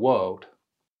rest of the world.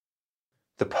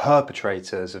 The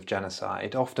perpetrators of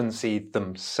genocide often see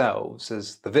themselves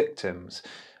as the victims.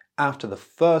 After the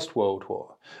First World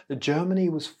War, Germany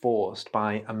was forced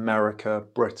by America,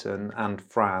 Britain, and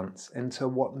France into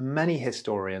what many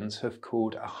historians have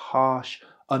called a harsh,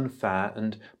 unfair,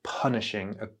 and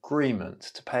punishing agreement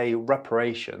to pay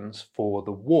reparations for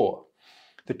the war.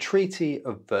 The Treaty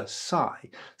of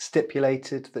Versailles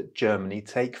stipulated that Germany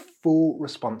take full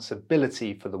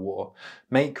responsibility for the war,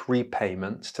 make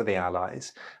repayments to the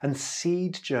Allies, and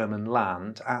cede German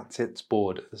land at its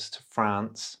borders to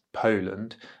France,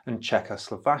 Poland, and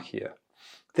Czechoslovakia.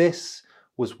 This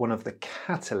was one of the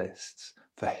catalysts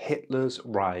for Hitler's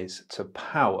rise to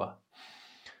power.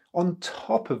 On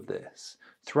top of this,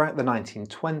 throughout the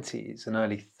 1920s and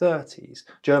early 30s,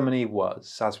 Germany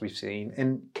was, as we've seen,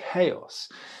 in chaos.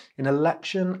 In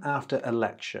election after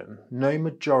election, no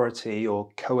majority or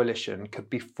coalition could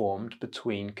be formed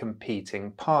between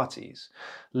competing parties.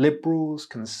 Liberals,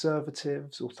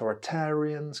 conservatives,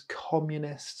 authoritarians,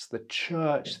 communists, the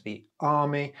church, the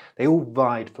army, they all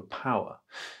vied for power.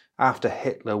 After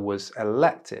Hitler was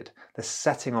elected, the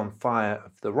setting on fire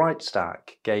of the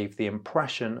Reichstag gave the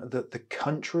impression that the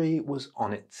country was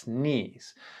on its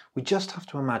knees. We just have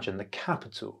to imagine the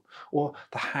capital or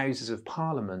the Houses of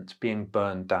Parliament being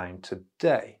burned down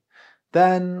today.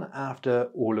 Then, after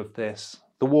all of this,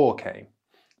 the war came.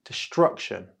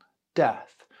 Destruction,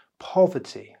 death,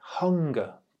 poverty,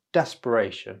 hunger,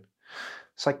 desperation.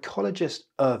 Psychologist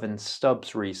Irvin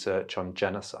Stubbs' research on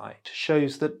genocide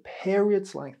shows that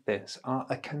periods like this are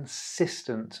a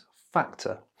consistent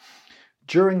factor.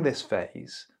 During this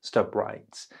phase, Stubbs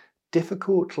writes,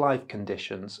 difficult life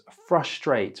conditions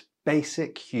frustrate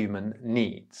basic human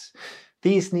needs.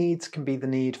 These needs can be the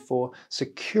need for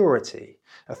security,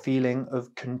 a feeling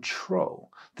of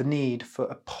control, the need for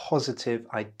a positive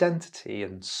identity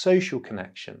and social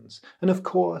connections, and of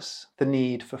course, the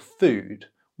need for food,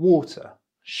 water,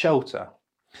 shelter.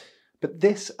 But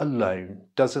this alone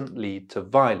doesn't lead to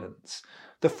violence.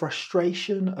 The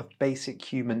frustration of basic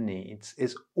human needs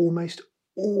is almost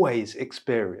always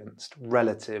experienced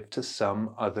relative to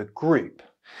some other group.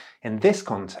 In this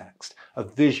context, a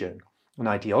vision, an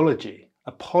ideology,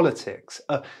 a politics,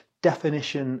 a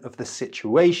definition of the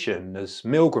situation, as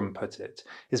Milgram put it,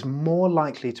 is more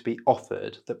likely to be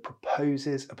offered that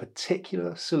proposes a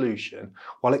particular solution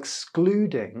while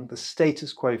excluding the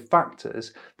status quo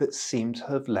factors that seem to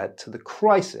have led to the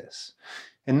crisis.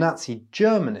 In Nazi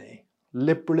Germany,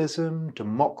 liberalism,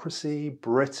 democracy,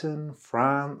 Britain,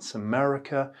 France,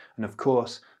 America, and of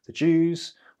course the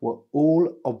Jews were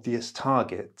all obvious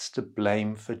targets to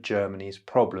blame for Germany's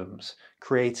problems,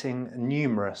 creating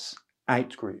numerous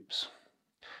outgroups.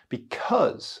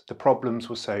 Because the problems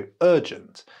were so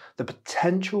urgent, the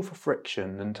potential for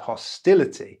friction and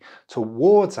hostility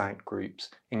towards outgroups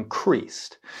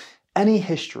increased. Any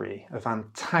history of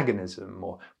antagonism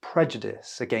or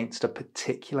prejudice against a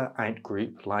particular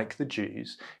outgroup like the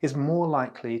Jews is more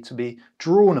likely to be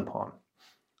drawn upon.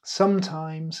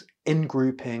 Sometimes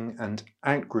in-grouping and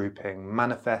out-grouping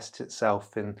manifests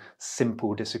itself in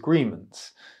simple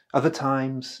disagreements. Other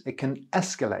times it can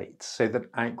escalate so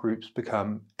that outgroups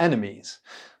become enemies.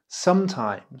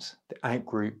 Sometimes the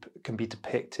outgroup can be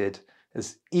depicted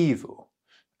as evil,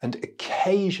 and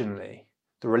occasionally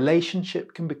the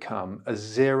relationship can become a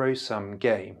zero-sum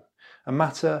game, a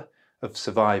matter of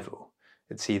survival.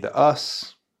 It's either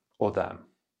us or them.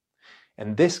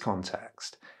 In this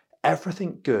context,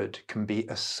 everything good can be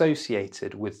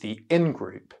associated with the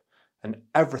in-group and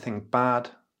everything bad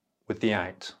with the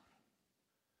out.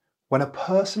 When a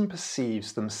person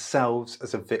perceives themselves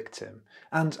as a victim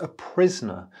and a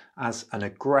prisoner as an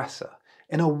aggressor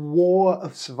in a war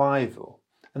of survival,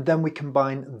 and then we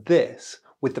combine this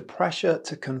with the pressure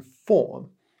to conform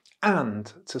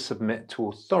and to submit to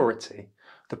authority,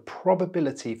 the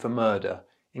probability for murder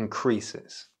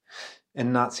increases.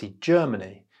 In Nazi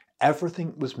Germany,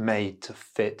 everything was made to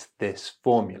fit this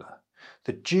formula.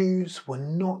 The Jews were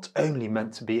not only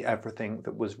meant to be everything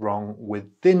that was wrong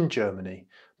within Germany,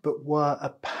 but were a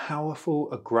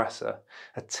powerful aggressor,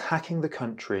 attacking the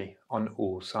country on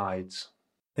all sides.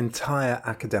 Entire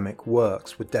academic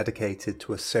works were dedicated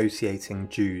to associating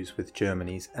Jews with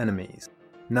Germany's enemies.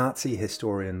 Nazi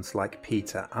historians like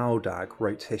Peter Aldag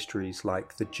wrote histories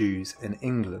like The Jews in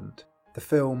England. The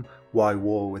film Why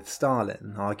War with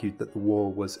Stalin argued that the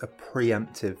war was a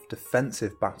preemptive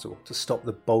defensive battle to stop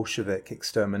the Bolshevik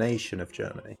extermination of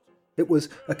Germany. It was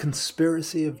a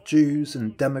conspiracy of Jews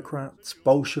and Democrats,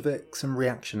 Bolsheviks and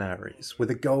reactionaries with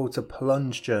a goal to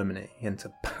plunge Germany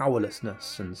into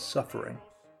powerlessness and suffering.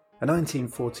 A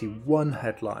 1941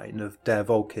 headline of Der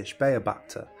Volkische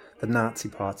Beobachter, the Nazi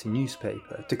Party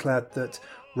newspaper, declared that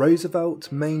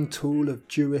Roosevelt, main tool of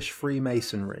Jewish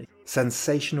Freemasonry,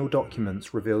 sensational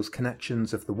documents reveals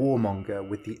connections of the warmonger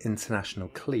with the international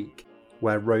clique,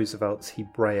 where Roosevelt's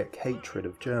Hebraic hatred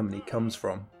of Germany comes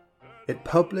from. It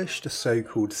published a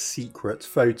so-called secret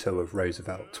photo of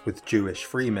Roosevelt with Jewish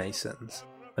Freemasons.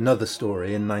 Another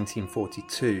story in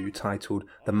 1942, titled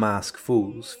The Mask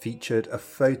Fools, featured a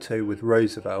photo with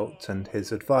Roosevelt and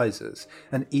his advisors,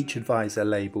 and each advisor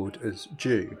labelled as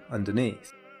Jew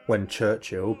underneath. When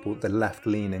Churchill brought the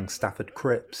left-leaning Stafford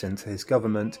Cripps into his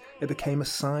government, it became a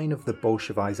sign of the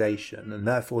Bolshevisation and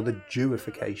therefore the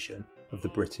Jewification of the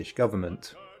British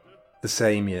government. The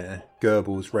same year,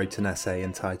 Goebbels wrote an essay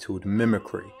entitled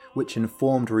Mimicry, which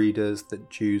informed readers that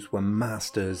Jews were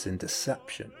masters in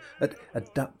deception, at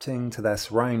adapting to their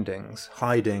surroundings,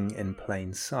 hiding in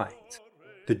plain sight.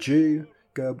 The Jew,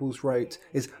 Goebbels wrote,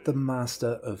 is the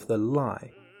master of the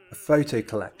lie. A photo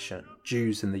collection,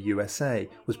 Jews in the USA,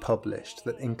 was published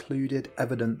that included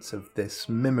evidence of this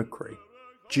mimicry.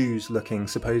 Jews looking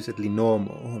supposedly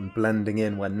normal and blending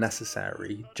in when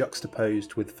necessary,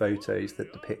 juxtaposed with photos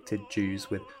that depicted Jews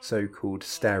with so-called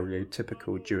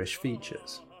stereotypical Jewish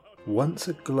features. Once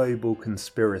a global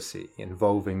conspiracy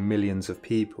involving millions of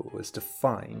people is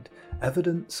defined,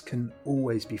 evidence can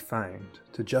always be found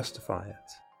to justify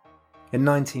it. In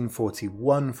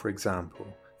 1941, for example,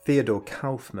 Theodor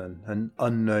Kaufmann, an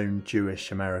unknown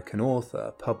Jewish-American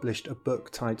author, published a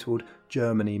book titled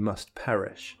Germany Must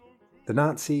Perish. The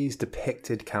Nazis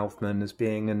depicted Kaufmann as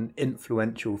being an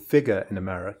influential figure in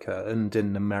America and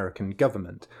in American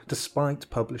government, despite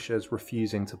publishers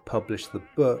refusing to publish the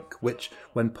book, which,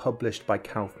 when published by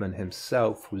Kaufmann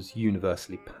himself, was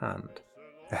universally panned.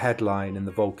 A headline in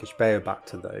the Volkische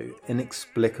Beobachter, though,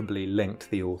 inexplicably linked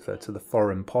the author to the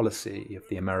foreign policy of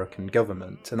the American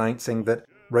government, announcing that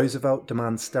Roosevelt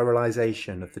demands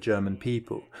sterilization of the German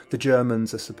people. The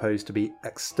Germans are supposed to be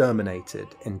exterminated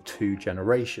in 2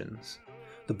 generations.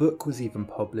 The book was even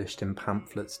published in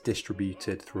pamphlets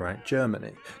distributed throughout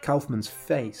Germany. Kaufmann's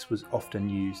face was often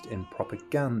used in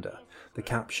propaganda. The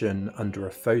caption under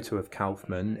a photo of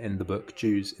Kaufmann in the book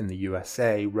Jews in the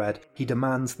USA read, "He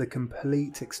demands the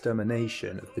complete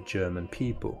extermination of the German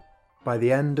people." By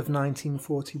the end of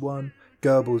 1941,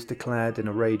 Goebbels declared in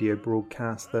a radio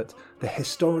broadcast that the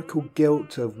historical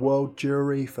guilt of world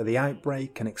Jewry for the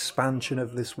outbreak and expansion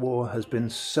of this war has been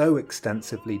so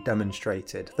extensively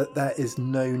demonstrated that there is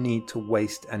no need to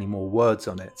waste any more words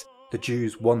on it. The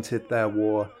Jews wanted their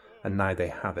war, and now they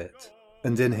have it.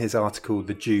 And in his article,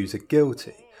 The Jews Are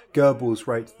Guilty, Goebbels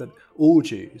wrote that all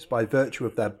Jews, by virtue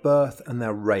of their birth and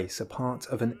their race, are part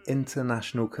of an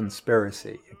international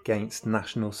conspiracy against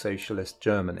National Socialist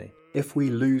Germany. If we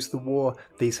lose the war,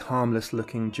 these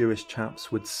harmless-looking Jewish chaps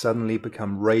would suddenly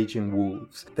become raging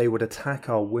wolves. They would attack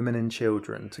our women and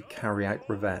children to carry out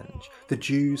revenge. The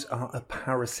Jews are a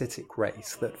parasitic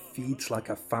race that feeds like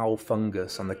a foul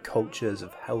fungus on the cultures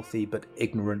of healthy but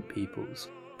ignorant peoples.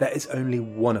 There is only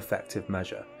one effective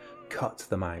measure: cut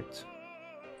them out.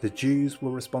 The Jews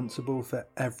were responsible for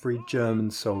every German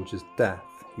soldier's death,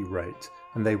 he wrote,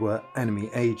 and they were enemy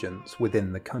agents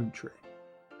within the country.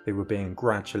 They were being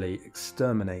gradually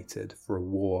exterminated for a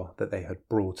war that they had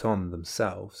brought on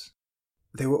themselves.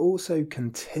 They were also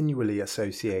continually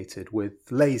associated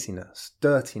with laziness,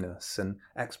 dirtiness, and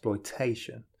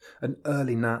exploitation. An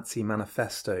early Nazi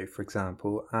manifesto, for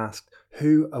example, asked,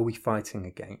 "Who are we fighting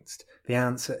against?" The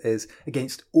answer is,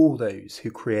 against all those who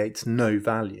create no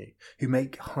value, who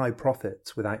make high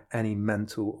profits without any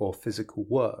mental or physical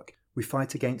work. We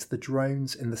fight against the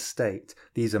drones in the state.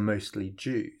 These are mostly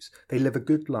Jews. They live a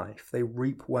good life. They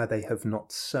reap where they have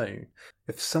not sown.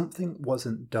 If something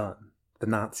wasn't done, the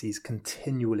Nazis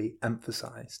continually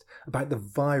emphasized, about the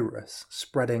virus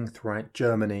spreading throughout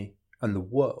Germany and the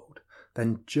world,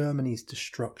 then Germany's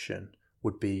destruction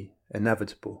would be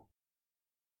inevitable.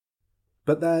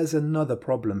 But there's another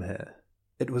problem here.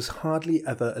 It was hardly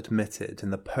ever admitted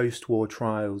in the post-war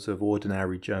trials of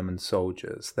ordinary German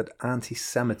soldiers that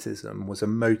anti-Semitism was a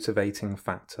motivating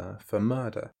factor for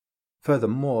murder.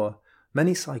 Furthermore,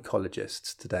 many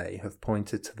psychologists today have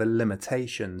pointed to the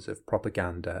limitations of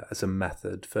propaganda as a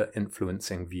method for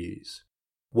influencing views.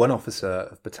 One officer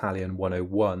of Battalion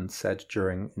 101 said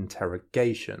during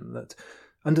interrogation that,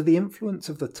 under the influence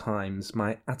of the times,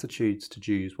 my attitudes to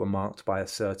Jews were marked by a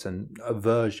certain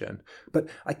aversion, but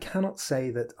I cannot say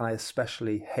that I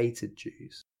especially hated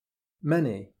Jews.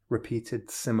 Many repeated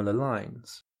similar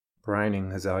lines. Browning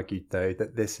has argued, though,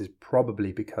 that this is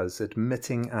probably because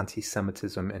admitting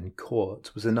anti-Semitism in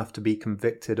court was enough to be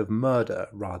convicted of murder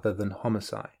rather than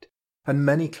homicide. And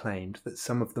many claimed that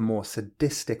some of the more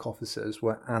sadistic officers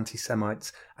were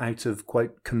anti-Semites out of,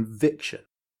 quote, conviction.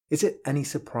 Is it any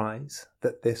surprise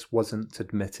that this wasn't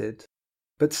admitted?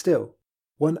 But still,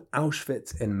 one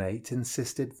Auschwitz inmate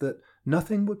insisted that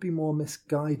nothing would be more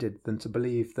misguided than to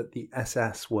believe that the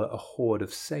SS were a horde of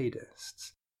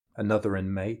sadists. Another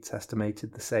inmate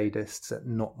estimated the sadists at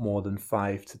not more than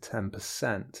 5 to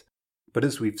 10%. But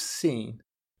as we've seen,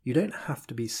 you don't have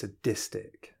to be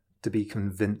sadistic to be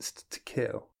convinced to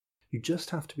kill. You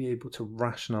just have to be able to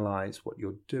rationalise what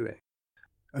you're doing.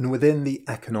 And within the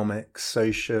economic,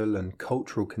 social and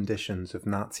cultural conditions of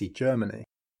Nazi Germany,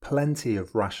 plenty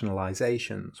of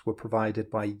rationalisations were provided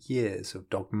by years of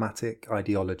dogmatic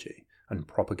ideology and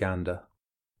propaganda.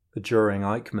 During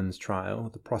Eichmann's trial,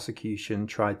 the prosecution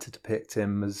tried to depict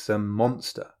him as a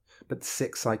monster, but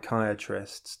 6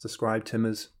 psychiatrists described him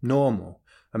as normal,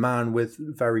 a man with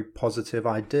very positive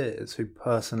ideas who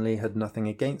personally had nothing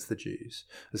against the Jews.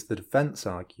 As the defence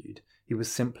argued, he was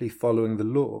simply following the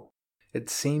law. It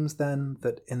seems then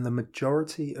that in the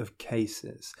majority of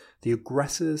cases, the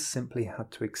aggressors simply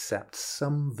had to accept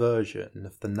some version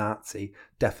of the Nazi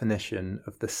definition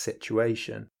of the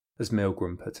situation, as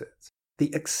Milgram put it.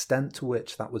 The extent to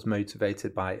which that was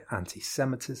motivated by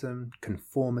anti-Semitism,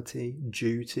 conformity,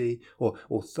 duty, or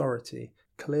authority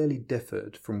clearly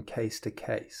differed from case to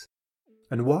case.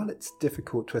 And while it's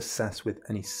difficult to assess with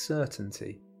any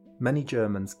certainty, many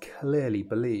Germans clearly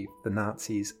believed the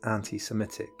Nazis'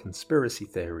 anti-Semitic conspiracy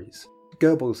theories.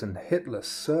 Goebbels and Hitler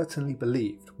certainly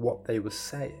believed what they were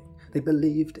saying. They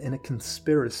believed in a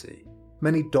conspiracy.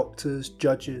 Many doctors,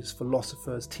 judges,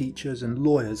 philosophers, teachers and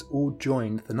lawyers all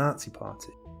joined the Nazi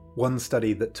Party. One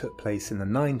study that took place in the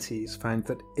 90s found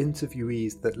that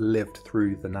interviewees that lived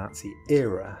through the Nazi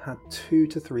era had 2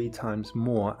 to 3 times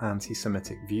more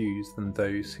anti-Semitic views than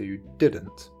those who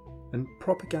didn't. And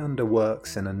propaganda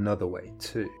works in another way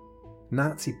too.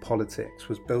 Nazi politics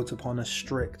was built upon a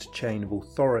strict chain of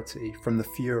authority from the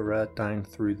Führer down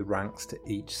through the ranks to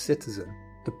each citizen.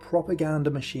 The propaganda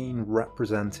machine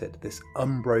represented this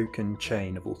unbroken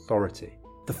chain of authority.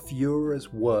 The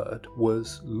Führer's word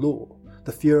was law.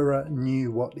 The Führer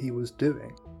knew what he was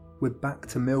doing. We're back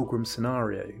to Milgram's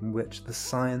scenario in which the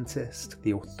scientist,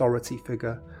 the authority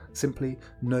figure, simply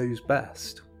knows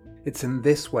best. It's in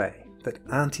this way that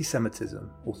anti-Semitism,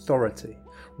 authority,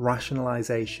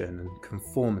 rationalisation and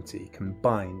conformity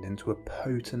combined into a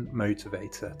potent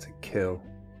motivator to kill.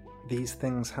 These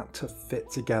things had to fit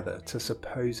together to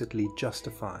supposedly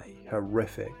justify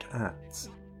horrific acts.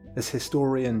 As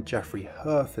historian Jeffrey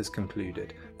Herf has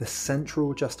concluded, the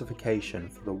central justification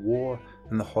for the war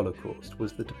and the Holocaust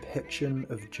was the depiction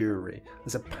of Jewry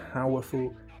as a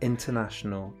powerful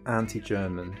international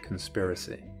anti-German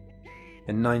conspiracy.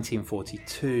 In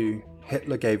 1942,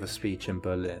 Hitler gave a speech in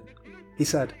Berlin. He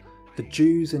said, "The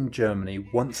Jews in Germany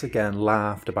once again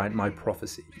laughed about my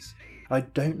prophecies. I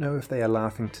don't know if they are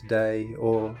laughing today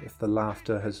or if the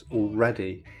laughter has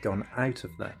already gone out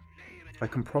of them. I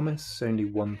can promise only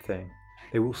one thing.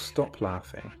 They will stop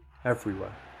laughing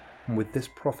everywhere. And with this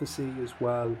prophecy as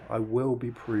well, I will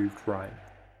be proved right."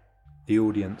 The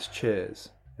audience cheers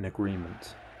in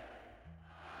agreement.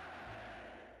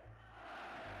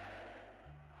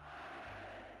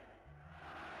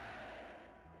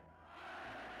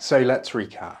 So let's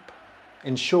recap.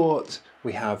 In short,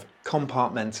 we have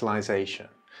compartmentalisation,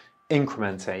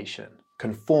 incrementation,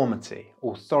 conformity,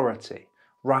 authority,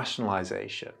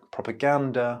 rationalisation,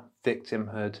 propaganda,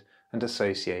 victimhood, and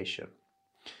association.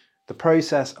 The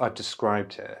process I've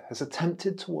described here has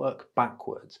attempted to work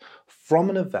backwards from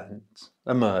an event,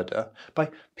 a murder,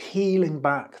 by peeling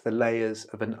back the layers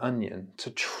of an onion to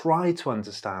try to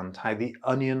understand how the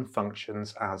onion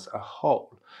functions as a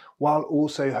whole, while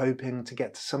also hoping to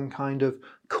get to some kind of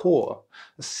core,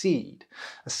 a seed,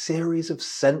 a series of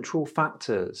central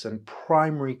factors and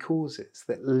primary causes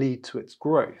that lead to its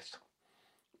growth.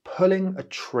 Pulling a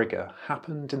trigger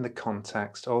happened in the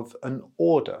context of an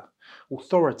order,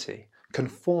 authority,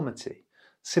 conformity,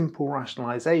 simple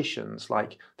rationalizations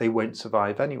like they won't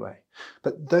survive anyway.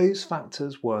 But those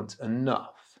factors weren't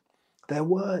enough. There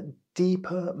were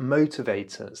deeper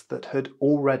motivators that had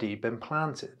already been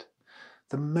planted.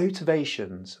 The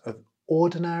motivations of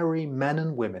ordinary men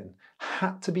and women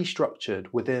had to be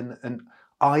structured within an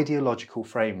ideological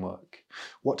framework,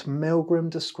 what Milgram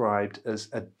described as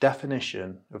a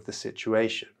definition of the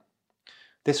situation.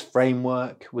 This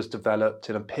framework was developed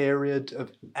in a period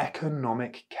of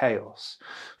economic chaos,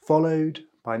 followed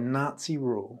by Nazi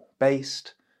rule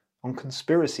based on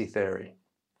conspiracy theory.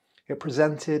 It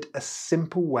presented a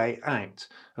simple way out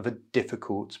of a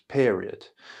difficult period,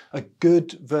 a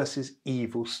good versus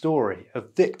evil story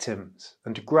of victims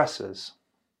and aggressors.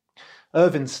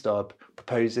 Irvin Stubb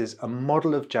proposes a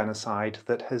model of genocide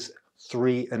that has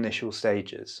 3 initial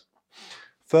stages.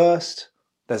 First,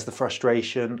 there's the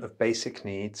frustration of basic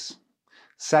needs.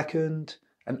 Second,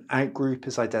 an outgroup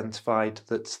is identified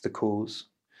that's the cause.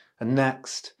 And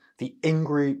next, the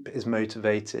in-group is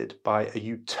motivated by a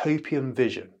utopian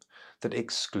vision that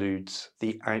excludes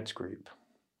the outgroup.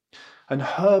 And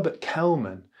Herbert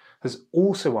Kellman has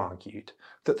also argued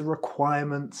that the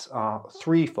requirements are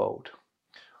threefold: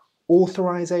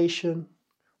 authorization,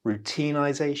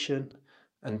 routinization,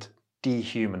 and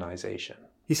dehumanization.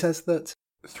 He says that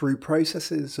through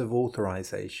processes of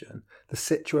authorization, the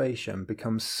situation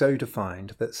becomes so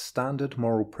defined that standard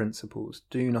moral principles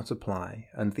do not apply,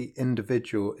 and the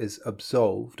individual is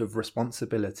absolved of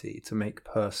responsibility to make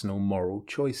personal moral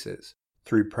choices.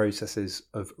 Through processes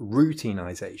of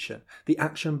routinization, the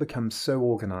action becomes so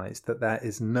organized that there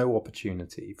is no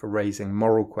opportunity for raising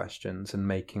moral questions and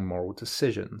making moral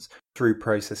decisions. Through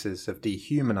processes of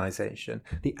dehumanization,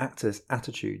 the actor's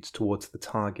attitudes towards the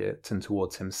target and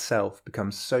towards himself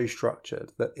become so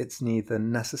structured that it's neither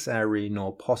necessary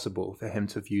nor possible for him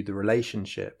to view the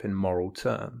relationship in moral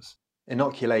terms.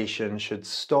 Inoculation should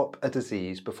stop a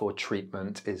disease before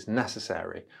treatment is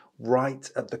necessary, right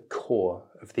at the core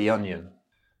of the onion.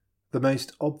 The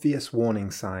most obvious warning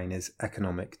sign is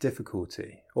economic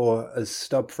difficulty, or as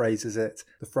Stubb phrases it,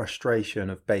 the frustration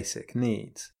of basic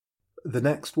needs. The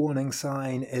next warning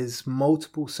sign is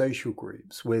multiple social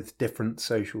groups with different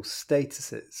social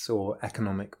statuses or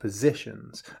economic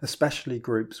positions, especially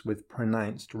groups with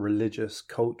pronounced religious,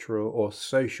 cultural or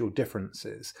social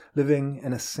differences, living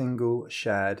in a single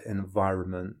shared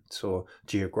environment or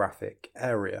geographic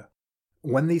area.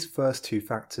 When these first 2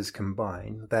 factors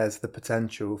combine, there's the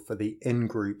potential for the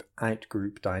in-group,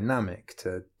 out-group dynamic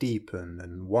to deepen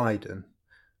and widen.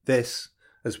 This,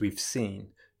 as we've seen,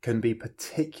 can be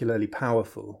particularly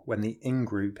powerful when the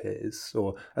in-group is,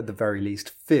 or at the very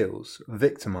least feels,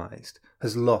 victimized,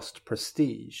 has lost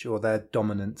prestige or their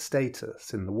dominant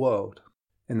status in the world.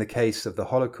 In the case of the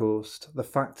Holocaust, the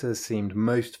factors seemed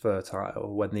most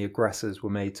fertile when the aggressors were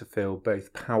made to feel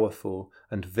both powerful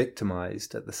and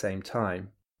victimized at the same time,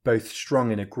 both strong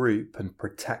in a group and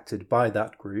protected by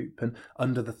that group and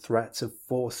under the threat of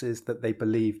forces that they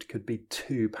believed could be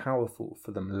too powerful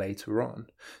for them later on.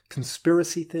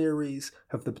 Conspiracy theories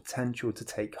have the potential to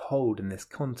take hold in this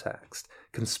context,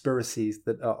 conspiracies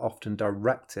that are often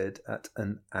directed at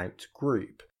an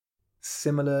out-group.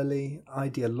 Similarly,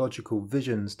 ideological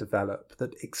visions develop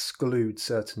that exclude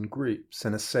certain groups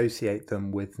and associate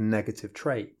them with negative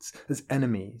traits, as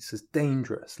enemies, as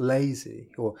dangerous,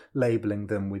 lazy, or labelling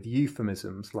them with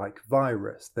euphemisms like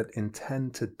virus that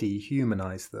intend to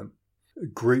dehumanize them.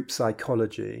 Group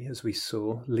psychology, as we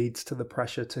saw, leads to the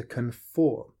pressure to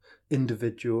conform,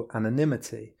 individual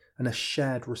anonymity, and a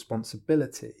shared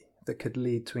responsibility that could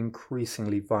lead to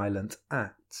increasingly violent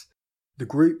acts. The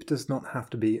group does not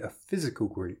have to be a physical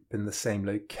group in the same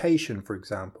location, for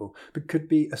example, but could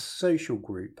be a social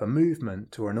group, a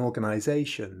movement, or an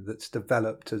organisation that's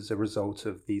developed as a result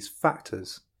of these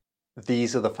factors.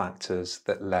 These are the factors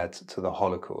that led to the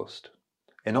Holocaust.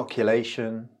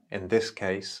 Inoculation, in this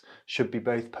case, should be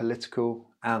both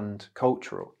political and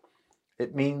cultural.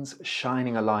 It means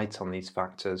shining a light on these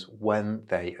factors when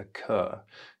they occur,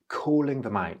 calling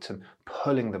them out and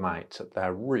pulling them out at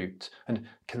their root and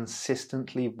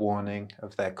consistently warning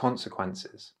of their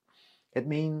consequences. It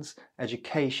means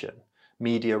education,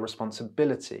 media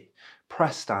responsibility,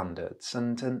 press standards,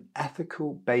 and an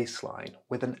ethical baseline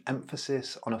with an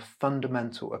emphasis on a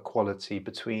fundamental equality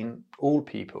between all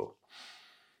people.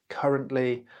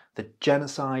 Currently, the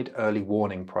Genocide Early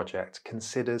Warning Project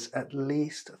considers at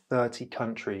least 30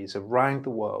 countries around the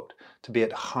world to be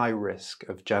at high risk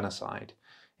of genocide,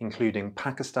 including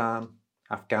Pakistan,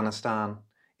 Afghanistan,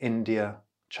 India,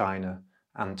 China,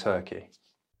 and Turkey.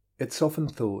 It's often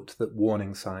thought that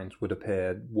warning signs would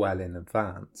appear well in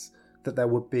advance. that there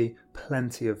would be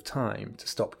plenty of time to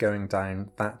stop going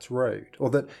down that road, or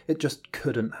that it just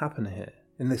couldn't happen here,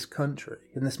 in this country,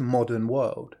 in this modern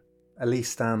world. Elise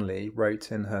Stanley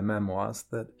wrote in her memoirs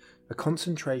that a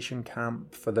concentration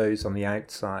camp for those on the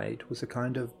outside was a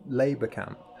kind of labour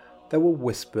camp. There were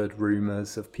whispered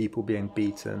rumours of people being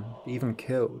beaten, even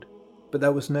killed, but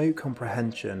there was no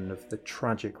comprehension of the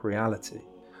tragic reality.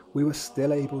 We were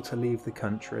still able to leave the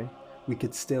country, we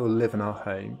could still live in our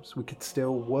homes, we could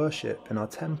still worship in our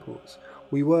temples.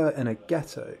 We were in a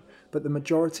ghetto, but the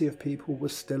majority of people were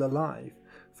still alive.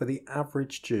 For the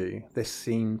average Jew, this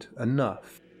seemed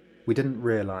enough. We didn't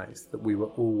realise that we were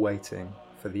all waiting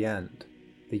for the end.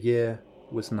 The year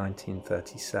was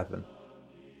 1937.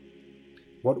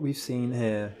 What we've seen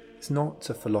here is not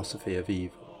a philosophy of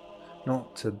evil,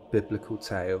 not a biblical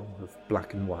tale of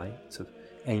black and white, of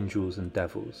angels and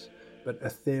devils, but a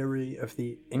theory of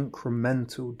the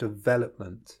incremental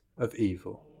development of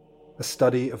evil, a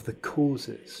study of the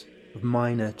causes of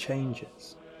minor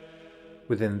changes.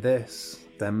 Within this,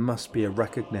 there must be a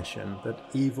recognition that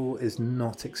evil is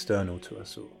not external to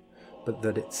us all, but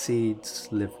that its seeds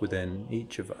live within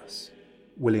each of us.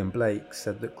 William Blake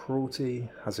said that cruelty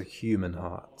has a human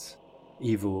heart.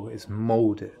 Evil is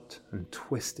moulded and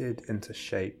twisted into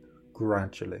shape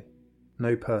gradually.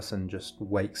 No person just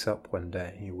wakes up one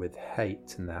day with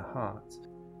hate in their heart.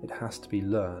 It has to be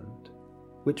learned.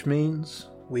 Which means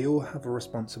we all have a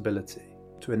responsibility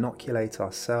to inoculate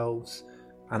ourselves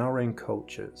and our own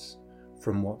cultures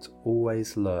from what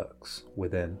always lurks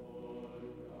within.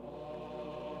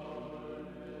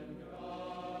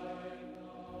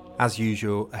 As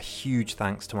usual, a huge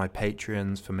thanks to my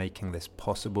Patreons for making this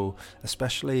possible,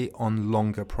 especially on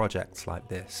longer projects like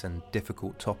this and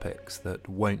difficult topics that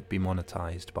won't be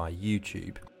monetized by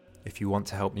YouTube. If you want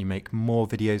to help me make more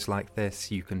videos like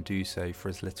this, you can do so for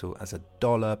as little as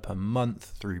 $1 per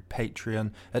month through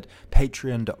Patreon at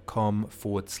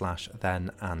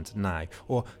patreon.com/thenandnow,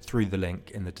 or through the link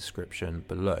in the description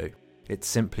below. It's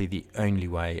simply the only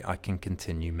way I can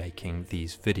continue making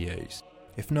these videos.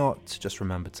 If not, just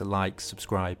remember to like,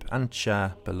 subscribe and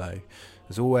share below.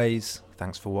 As always,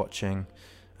 thanks for watching,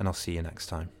 and I'll see you next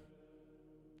time.